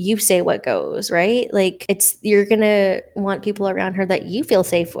 Like, you say what goes, right? Like, you're going to want people around her that you feel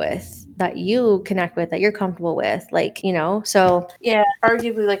safe with, that you connect with, that you're comfortable with, like, so. Yeah,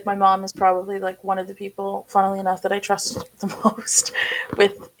 arguably, like, my mom is probably like one of the people, funnily enough, that I trust the most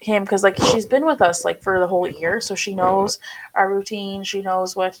with him, because like she's been with us like for the whole year, so she knows our routine, she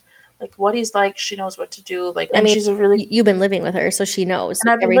knows what he's like, she knows what to do, like, and I mean, she's a really, you've been living with her, so she knows,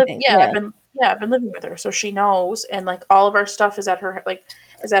 and everything. I've been living with her, so she knows, and like all of our stuff is at her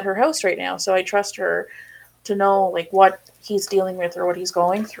house right now, so I trust her to know like what he's dealing with or what he's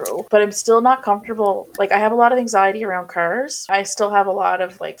going through. But I'm still not comfortable. Like, I have a lot of anxiety around cars. I still have a lot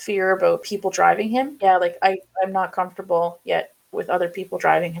of like fear about people driving him. Yeah, like I'm not comfortable yet with other people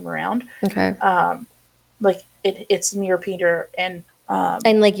driving him around. Okay. Like it's me or Peter, and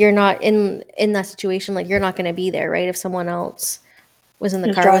like, you're not in that situation. Like, you're not going to be there, right? If someone else was in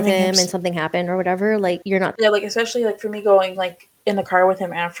the car with him and something happened or whatever, like, you're not. Yeah, like, especially like for me going like in the car with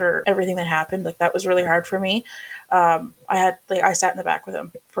him after everything that happened, like that was really hard for me. I sat in the back with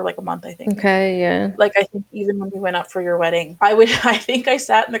him for like a month, I think. Okay, yeah. Like, I think even when we went up for your wedding, I think I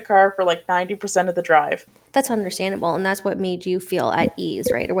sat in the car for like 90% of the drive. That's understandable, and that's what made you feel at ease,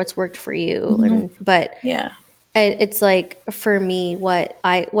 right? Or what's worked for you. Mm-hmm. But yeah, it's like, for me,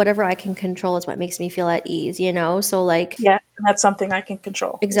 whatever I can control is what makes me feel at ease, So like, yeah, and that's something I can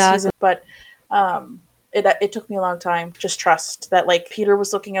control. Exactly. But it took me a long time to just trust that like Peter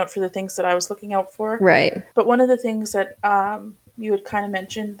was looking out for the things that I was looking out for. Right. But one of the things that you had kind of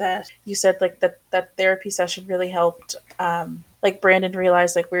mentioned, that you said like that therapy session really helped like Brandon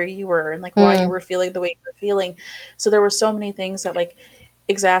realize like where you were and like why you were feeling the way you were feeling. So there were so many things that like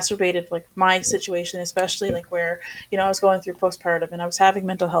exacerbated like my situation, especially like where, I was going through postpartum and I was having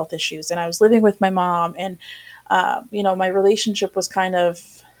mental health issues and I was living with my mom, and my relationship was kind of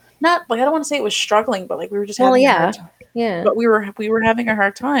not like, I don't want to say it was struggling, but like we were just Well, having a yeah. hard time. Yeah. But we were having a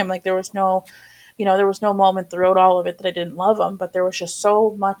hard time. Like there was no moment throughout all of it that I didn't love him, but there was just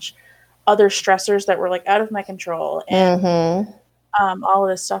so much other stressors that were like out of my control, and Mm-hmm. all of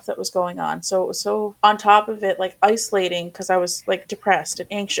this stuff that was going on. So it was so on top of it, like isolating, because I was like depressed and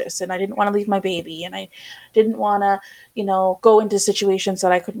anxious, and I didn't want to leave my baby, and I didn't want to, go into situations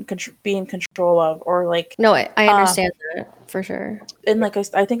that I couldn't be in control of, or like, No, I understand that for sure. and like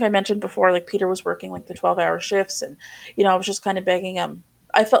I think I mentioned before, like Peter was working like the 12-hour shifts, and I was just kind of begging him.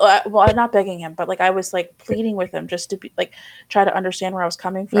 I felt, well, I'm not begging him, but like I was like pleading with him just to be like, try to understand where I was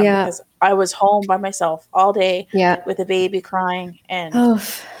coming from, Yeah. because I was home by myself all day Yeah. with a baby crying, and Oh,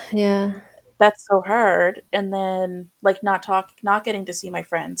 yeah. that's so hard. And then like not getting to see my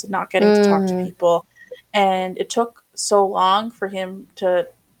friends and not getting to talk to Mm. people, and it took so long for him to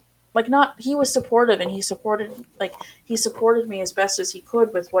like, not, he was supportive, and he supported me as best as he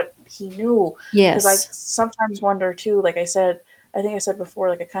could with what he knew, because I Yes. sometimes wonder too, like I think I said before,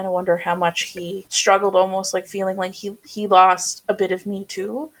 like I kind of wonder how much he struggled, almost like feeling like he lost a bit of me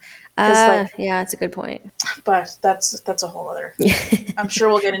too, because like, Yeah, that's a good point. but that's a whole other, I'm sure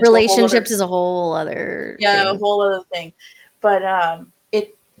we'll get into a whole other, Relationships is a whole other yeah, a thing. whole other thing. But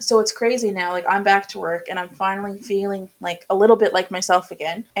so it's crazy now. Like I'm back to work and I'm finally feeling like a little bit like myself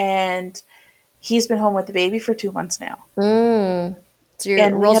again. And he's been home with the baby for 2 months now. So your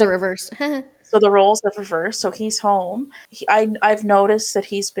And roles are reversed. so the roles have reversed. So he's home. I've noticed that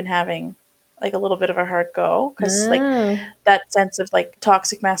he's been having like a little bit of a hard go, because like Oh, that sense of like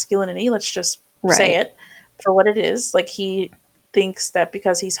toxic masculinity, let's just say right. it for what it is. Like he thinks that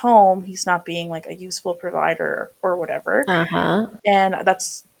because he's home, he's not being like a useful provider or whatever. Uh-huh. And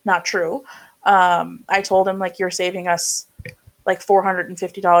that's not true. I told him, like, you're saving us like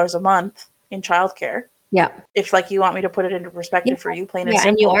 $450 a month in childcare. Yeah. If like you want me to put it into Yeah. perspective for you, plain and Yeah,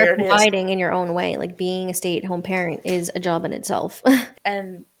 and you simple, are there it is. providing in your own way. Like being a stay-at-home parent is a job in itself.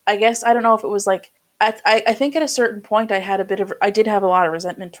 And I guess I don't know if it was like, I think at a certain point I did have a lot of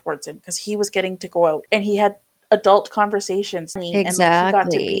resentment towards him, because he was getting to go out and he had adult conversations, and like he got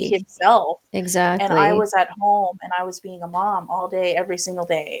to be Exactly. himself, and I Exactly. was at home and I was being a mom all day, every single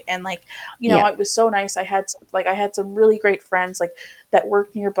day. And like, Yeah. it was so nice. I had some really great friends like that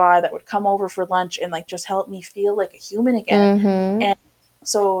worked nearby that would come over for lunch and like just help me feel like a human again. Mm-hmm. And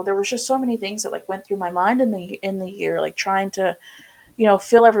so there was just so many things that like went through my mind in the year, like trying to,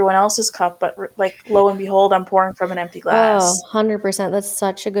 fill everyone else's cup, but like lo and behold, I'm pouring from an empty Oh, glass. 100%. That's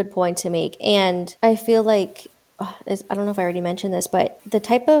such a good point to make. And I feel like, I don't know if I already mentioned this, but the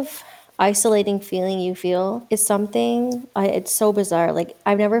type of isolating feeling you feel is something, it's so bizarre. Like,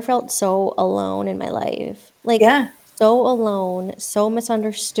 I've never felt so alone in my life. Like, Yeah. so alone, so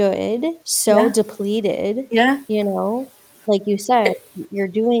misunderstood, so Yeah. depleted, Yeah. you know? Like you said, It, you're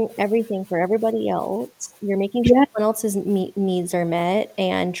doing everything for everybody else. You're making sure yeah. everyone else's needs are met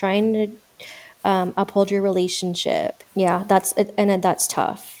and trying to uphold your relationship. Yeah, that's it, and then that's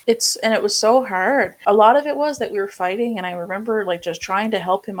tough. And it was so hard. A lot of it was that we were fighting, and I remember like just trying to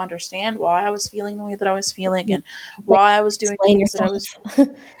help him understand why I was feeling the way that I was feeling, You, and like, why I was doing explain things that I was,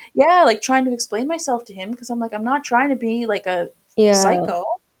 yourself. yeah, like trying to explain myself to him, because I'm like, I'm not trying to be like a Yeah, psycho,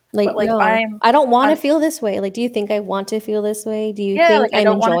 like but like no, I don't want to I'm feel this way. Like, do you think I want to feel this way? Do you yeah, think like I I'm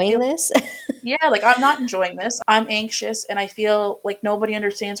don't want to enjoying feel, this? yeah, like I'm not enjoying this. I'm anxious, and I feel like nobody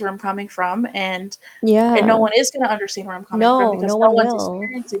understands where I'm coming from, and no Yeah, one is going to understand where I'm coming from, no because no one one's will.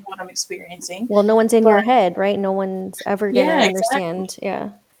 experiencing what I'm experiencing. Well, no one's in But your head, right? No one's ever gonna yeah, exactly. understand. Yeah.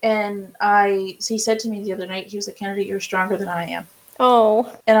 And he said to me the other night, he was like, Kennedy, you're stronger than I am.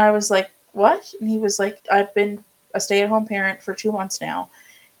 Oh, And I was like, what? And he was like, I've been a stay at home parent for 2 months now.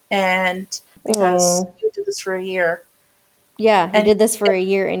 And because oh, you did this for a year. yeah. You And did this for a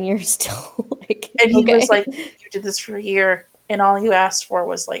year, and you're still like, he was like, okay. you did this for a year, and all you asked for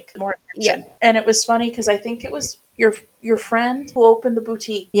was like more Yeah, attention. And it was funny, because I think it was your friend who opened the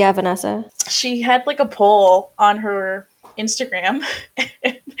boutique. yeah, Vanessa. She had like a poll on her Instagram.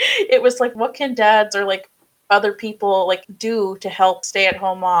 It was like, what can dads or like other people like do to help stay at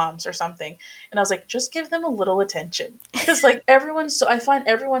home moms or something? And I was like, just give them a little attention, because like I find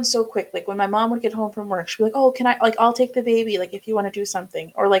everyone's so quick. Like when my mom would get home from work, she'd be like, oh, can I, like, I'll take the baby, like if you want to do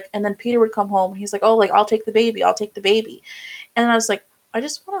something. Or like, and then Peter would come home and he's like, oh, like I'll take the baby, and I was like, I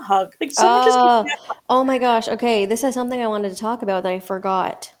just want to hug, like someone just give Uh, me a hug. oh my gosh. Okay, this is something I wanted to talk about that I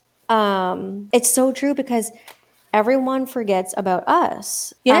forgot. It's so true because everyone forgets about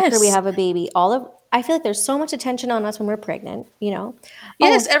us after we Yes. have a baby. I feel like there's so much attention on us when we're pregnant, you know?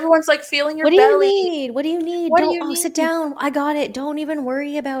 Yes, Oh, everyone's like feeling your what do you belly. need? What do you need? What do Don't, you oh, sit need? down. I got it. Don't even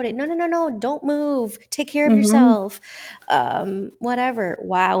worry about it. No, no, no, no. Don't move. Take care of Mm-hmm. yourself. Whatever.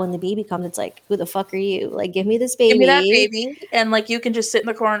 Wow. When the baby comes, it's like, who the fuck are you? Like, give me this Give me that baby. baby, and like you can just sit in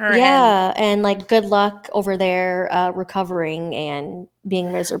the corner and Yeah. And like, good luck over there, recovering and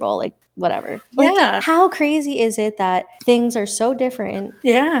being miserable. Like, whatever. Like, yeah, how crazy is it that things are so different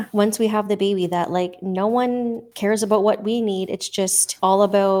yeah. once we have the baby, that like no one cares about what we need? It's just all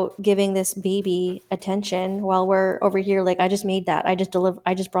about giving this baby attention while we're over here like, I just made that, I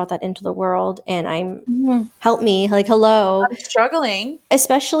just brought that into the world, and I'm, Mhm. help me, like, hello. I'm struggling.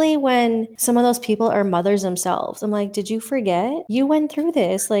 Especially when some of those people are mothers themselves. I'm like, did you forget you went through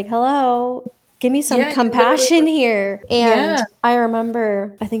this? Like, hello, give me some Yeah, you literally. compassion here. And Yeah. I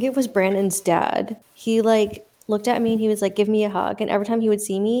remember, I think it was Brandon's dad. He like looked at me and he was like, give me a hug. And every time he would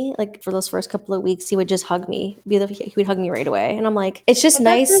see me, like for those first couple of weeks, he would just hug me. He would hug me right away. And I'm like, it's just But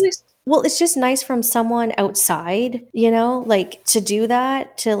that's nice. really. Well, it's just nice from someone outside, you know, like to do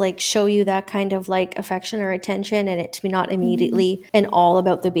that, to like show you that kind of like affection or attention, and it to be not Mhm. immediately and all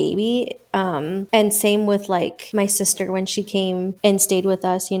about the baby. And same with like my sister when she came and stayed with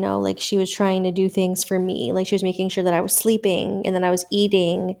us, you know, like she was trying to do things for me. Like she was making sure that I was sleeping and then I was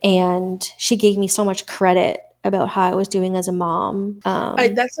eating. And she gave me so much credit about how I was doing as a mom.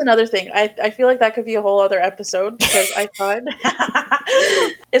 That's another thing. I feel like that could be a whole other episode because I thought,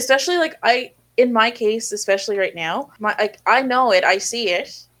 especially like in my case, especially right now, I know it, I see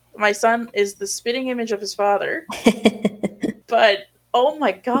it. My son is the spitting image of his father, but oh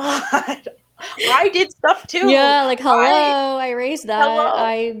my god, I did stuff too. Yeah, like hello, I raised that. Hello,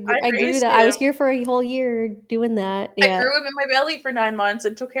 I I grew raised that. I was him. here for a whole year doing that. I Yeah. grew him in my belly for 9 months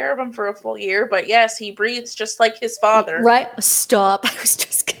and took care of him for a full year. But yes, he breathes just like his father. Right. Stop. I was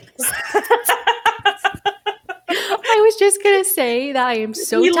just gonna I was just gonna say that I am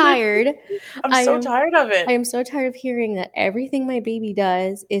so He literally, tired. I'm I so am tired of it. I am so tired of hearing that everything my baby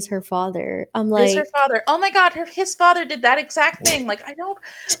does is her father. I'm Is her like, father? Oh my god, his father did that exact thing. Like I don't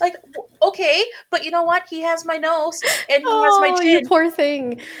like. Okay, but you know what? He has my nose, and he has my oh, you chin, poor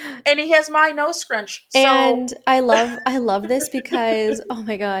thing. and he has my nose scrunch. So And I love this because oh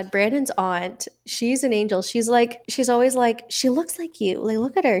my god, Brandon's aunt, she's an angel. She's always like, she looks like you. Like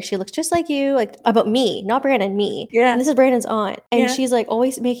look at her. She looks just like you. Like about me, not Brandon, me. And yeah, this is Brandon's aunt. And yeah. she's like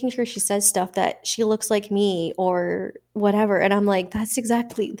always making sure she says stuff that she looks like me or whatever. And I'm like, that's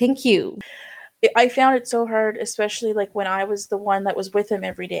exactly, thank you. I found it so hard, especially like when I was the one that was with him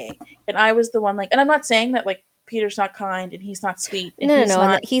every day, and I was the one like, and I'm not saying that like Peter's not kind and he's not sweet and No, no, he's no.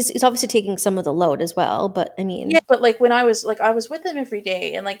 And not. that he's obviously taking some of the load as well. But I Yeah, mean, but like when I was with him every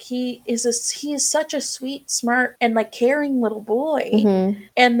day, and like he is such a sweet, smart, and like caring little boy, mm-hmm.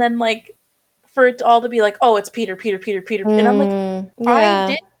 and then like for it all to be like, oh, it's Peter, Peter, Peter, Peter, and I'm like, I Yeah,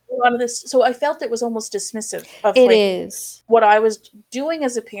 did a lot of this, so I felt it was almost dismissive of it like is. what I was doing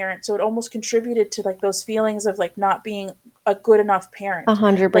as a parent, so it almost contributed to like those feelings of like not being a good enough a parent,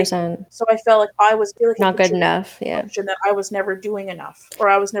 hundred like. percent. So I felt like I feel like it Not good contributed enough. to the Yeah. notion that I was never doing enough or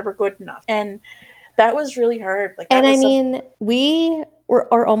I was never good enough, and that was really hard. Like that And I was something. mean, we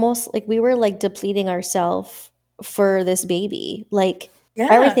were are almost like we were like depleting ourselves for this baby. Like Yeah,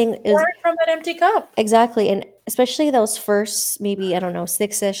 everything is pouring from that empty cup. exactly, and especially those first maybe I don't know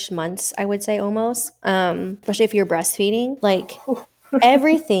 6-ish months, I would say almost. Especially if you're breastfeeding, like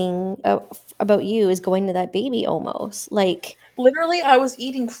everything about you is going to that baby almost. Like Literally, I was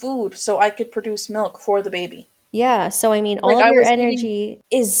eating food so I could produce milk for the baby. yeah, so I mean, all Like of I your was eating. energy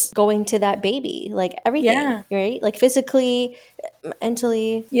is going to that baby, like everything, Yeah, right? Like physically,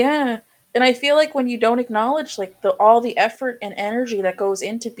 mentally. yeah. And I feel like when you don't acknowledge like the all the effort and energy that goes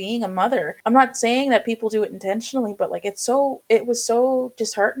into being a mother, I'm not saying that people do it intentionally, but like it was so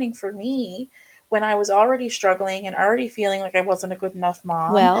disheartening for me when I was already struggling and already feeling like I wasn't a good enough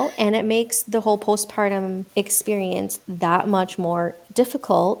mom. Well, and it makes the whole postpartum experience that much more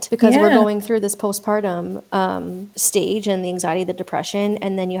difficult because we're Yeah. going through this postpartum stage and the anxiety, the depression,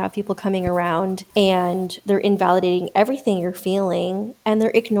 and then you have people coming around and they're invalidating everything you're feeling and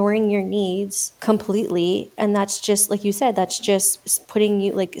they're ignoring your needs completely. And that's just, like you said, that's just putting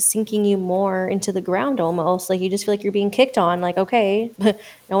you, like sinking you more into the ground almost. Like you just feel like you're being kicked on, like, okay,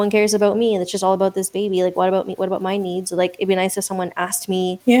 no one cares about me. It's just all about this baby. Like, what about me? What about my needs? Like, it'd be nice if someone asked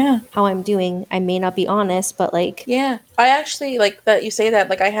me Yeah. how I'm doing. I may not be honest, but like, Yeah. I actually like that you say that.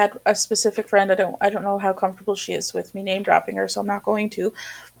 Like I had a specific friend, I don't know how comfortable she is with me name dropping her, so I'm not going to.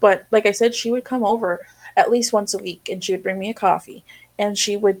 But like I said, she would come over at least once a week and she would bring me a coffee. And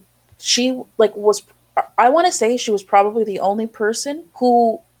she like was I want to say she was probably the only person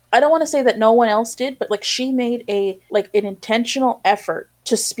who I don't want to say that no one else did, but like she made an intentional effort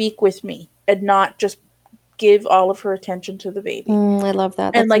to speak with me and not just give all of her attention to the baby. I love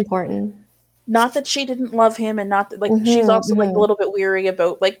that. And That's like, important. not that she didn't love him, and not that like she's Mm-hmm, also like a mm-hmm. little bit weary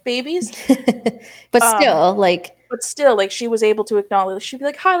about like babies. But Um, still, like, but still, like she was able to acknowledge. She'd be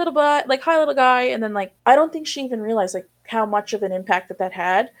like, "Hi, little boy," like "Hi, little guy," and then like I don't think she even realized like how much of an impact that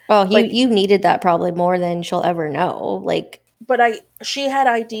had. oh, Like, you needed that probably more than she'll ever know. Like, but she had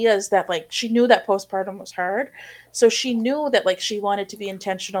ideas that like she knew that postpartum was hard, so she knew that like she wanted to be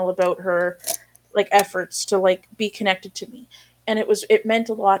intentional about her like efforts to like be connected to me, and it meant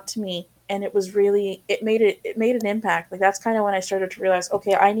a lot to me, and it was really it made an impact. Like that's kind of when I started to realize,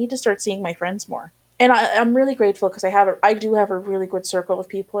 okay, I need to start seeing my friends more. And I'm really grateful because I do have a really good circle of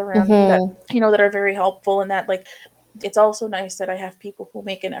people around me that, mm-hmm. that are very helpful, and that like it's also nice that I have people who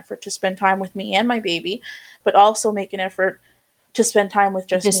make an effort to spend time with me and my baby, but also make an effort to spend time with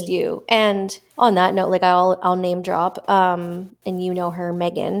just Just me. you. And on that note, like I'll name drop, and you know her,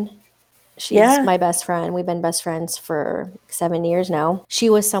 Megan. She's Yeah. my best friend. We've been best friends for 7 years now. She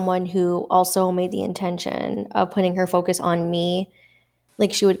was someone who also made the intention of putting her focus on me.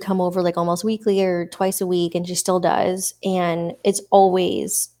 Like she would come over like almost weekly or twice a week, and she still does. And it's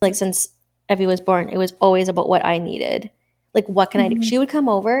always like since Evie was born, it was always about what I needed. Like, what can I do? Mm-hmm. She would come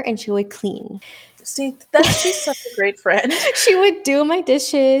over and she would clean. See, she's such a great friend. She would do my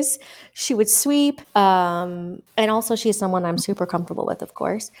dishes. She would sweep. And also she's someone I'm super comfortable with, of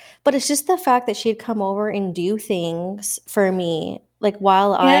course. But it's just the fact that she'd come over and do things for me, like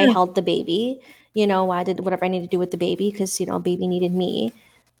while I Yeah. held the baby, I did whatever I needed to do with the baby because, baby needed me.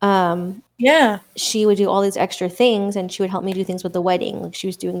 Yeah. She would do all these extra things and she would help me do things with the wedding. Like she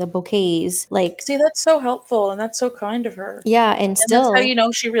was doing the bouquets. Like, See, that's so helpful and that's so kind of her. yeah. And And that's how you still,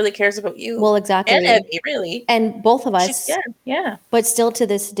 know she really cares about you well, and exactly. Evie, really. And both of She, us, yeah, yeah. but still to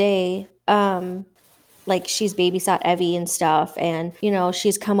this day, like she's babysat Evie and stuff, and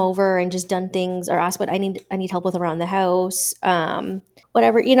she's come over and just done things or asked what I need help with around the house,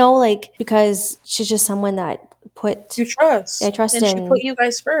 whatever, like because she's just someone that You put I trust. trust And she put in. you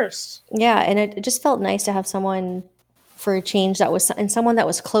guys first. Yeah, and it just felt nice to have someone for a change that was and someone that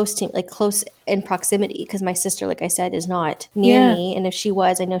was close to like close in proximity because my sister, like I said, is not near Yeah. me, and if she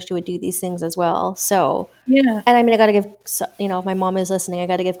was, I know she would do these things as well. So, Yeah. and I mean, I got to give, if my mom is listening, I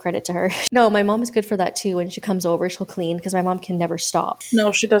got to give credit to her. No, my mom is good for that too. When she comes over, she'll clean because my mom can never stop.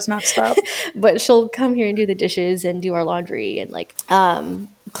 No, she does not stop. But she'll come here and do the dishes and do our laundry and like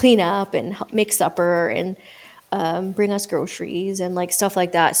clean up and make supper and bring us groceries and like stuff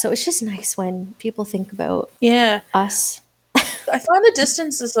like that. So it's just nice when people think about Yeah. us. I find the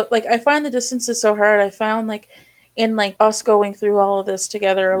distance is so hard. I found like in like us going through all of this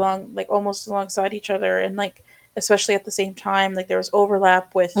together along like almost alongside each other, and like especially at the same time, like there was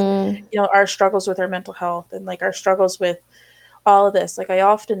overlap with Mm. our struggles with our mental health and like our struggles with all of this. Like I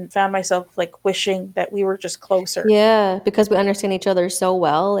often found myself like wishing that we were just closer. Yeah, because we understand each other so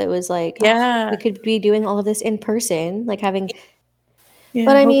well. It was like, oh, we Yeah. could be doing all of this in person, like having. But Yeah,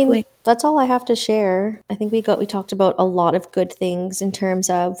 I mean, hopefully. that's all I have to share. I think we talked about a lot of good things in terms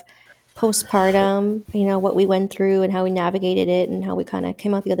of postpartum, what we went through and how we navigated it and how we kind of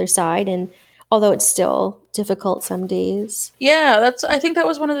came out the other side. And although it's still difficult some days. Yeah, I think that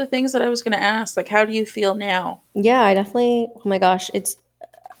was one of the things that I was going to ask. Like, how do you feel now? Yeah, I definitely, oh my gosh, it's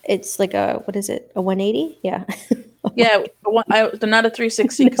like what is it? A 180? Yeah. Yeah, not a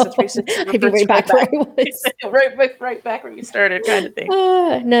 360 because a 360 I'd be reverts right back where I was. right back where you started, kind of thing.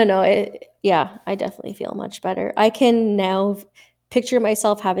 No, yeah, I definitely feel much better. I can now picture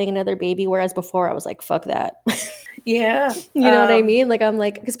myself having another baby, whereas before I was like, fuck that. Yeah. You know what I mean? Like, I'm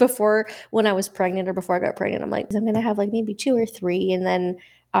like, because before when I was pregnant or before I got pregnant, I'm like, I'm going to have like maybe two or three. And then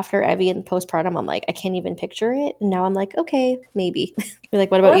after Evie and postpartum, I'm like, I can't even picture it. And now I'm like, okay, maybe. You're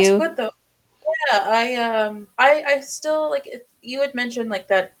like, what Well, about that's you? good though. Yeah, I still like you had mentioned like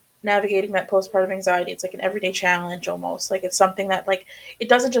that navigating that postpartum anxiety. It's like an everyday challenge almost. Like it's something that like it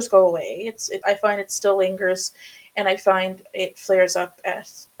doesn't just go away. I find it still lingers, and I find it flares up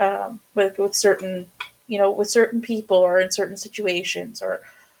as with certain with certain people or in certain situations or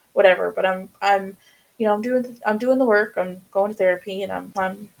whatever. But I'm doing the work. I'm going to therapy and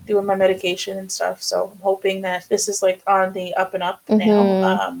I'm doing my medication and stuff. So I'm hoping that this is like on the up and up now.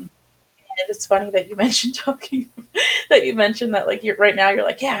 Mm-hmm. And it's funny that you mentioned that like you're right now you're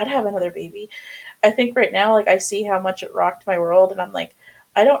like, yeah, I'd have another baby. I think right now like I see how much it rocked my world, and I'm like,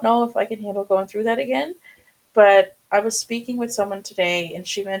 I don't know if I can handle going through that again. But I was speaking with someone today and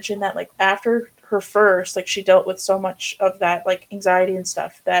she mentioned that like after her first, like she dealt with so much of that like anxiety and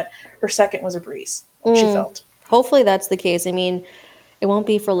stuff that her second was a breeze, she Mm. felt. Hopefully that's the case. I mean, It won't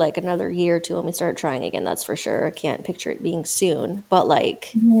be for like another year or two when we start trying again. That's for sure. I can't picture it being soon. But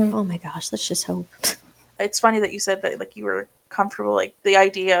like, oh my gosh, let's just hope. It's funny that you said that like you were comfortable, like the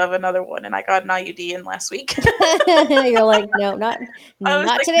idea of another one, and I got an IUD in last week. You're like, no, not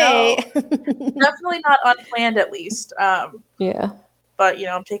like, today. No, definitely not unplanned, at least. Yeah. But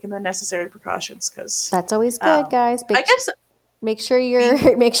I'm taking the necessary precautions because that's always good, guys. I guess make sure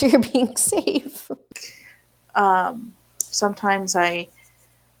you're being safe. Sometimes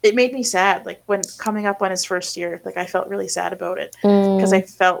it made me sad, like when coming up on his first year, like I felt really sad about it because I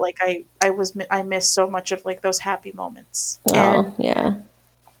felt like I missed so much of like those happy moments. And yeah,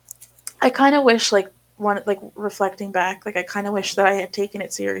 I kind of wish reflecting back, like I kind of wish that I had taken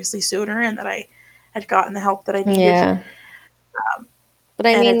it seriously sooner and that I had gotten the help that I needed. Yeah. But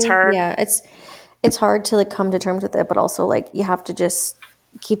I mean, it's hard. Yeah, it's hard to like come to terms with it, but also like you have to just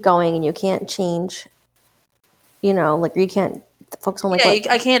keep going and you can't change, like you can't focus on like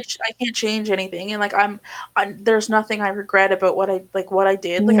I can't change anything, and like I'm there's nothing I regret about what I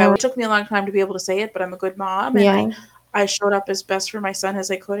did. Like it took me a long time to be able to say it, but I'm a good mom, and I showed up as best for my son as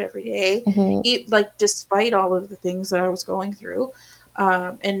I could every day, like despite all of the things that I was going through,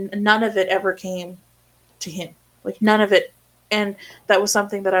 and none of it ever came to him, like none of it, and that was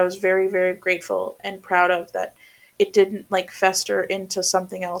something that I was very, very grateful and proud of, that it didn't like fester into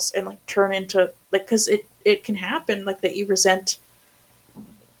something else and like turn into like, because it can happen like that you resent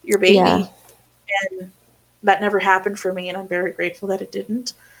your baby, and that never happened for me, and I'm very grateful that it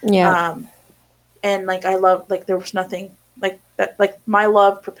didn't. And like I love, like there was nothing like that, like my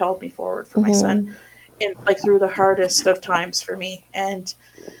love propelled me forward for my son, and like through the hardest of times for me, and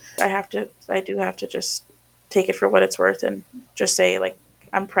I do have to just take it for what it's worth and just say like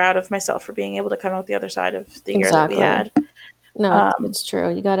I'm proud of myself for being able to come out the other side of the year that we had. No, it's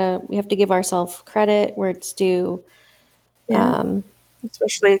true. We have to give ourselves credit where it's due.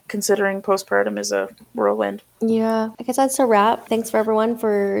 Especially considering postpartum is a whirlwind. Yeah, I guess that's a wrap. Thanks for everyone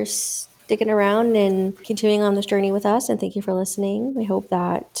for sticking around and continuing on this journey with us, and thank you for listening. We hope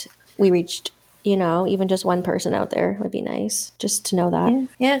that we reached, even just one person out there. Would be nice just to know that.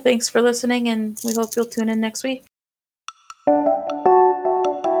 Yeah, thanks for listening, and we hope you'll tune in next week.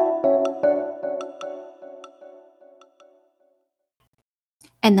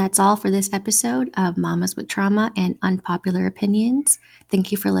 And that's all for this episode of Mamas with Trauma and Unpopular Opinions.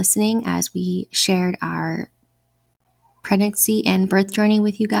 Thank you for listening as we shared our pregnancy and birth journey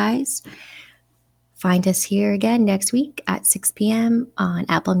with you guys. Find us here again next week at 6 p.m. on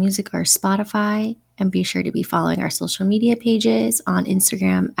Apple Music or Spotify. And be sure to be following our social media pages on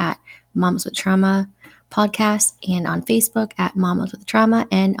Instagram at Mamas with Trauma Podcast and on Facebook at Mamas with Trauma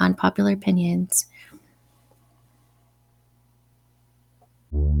and Unpopular Opinions.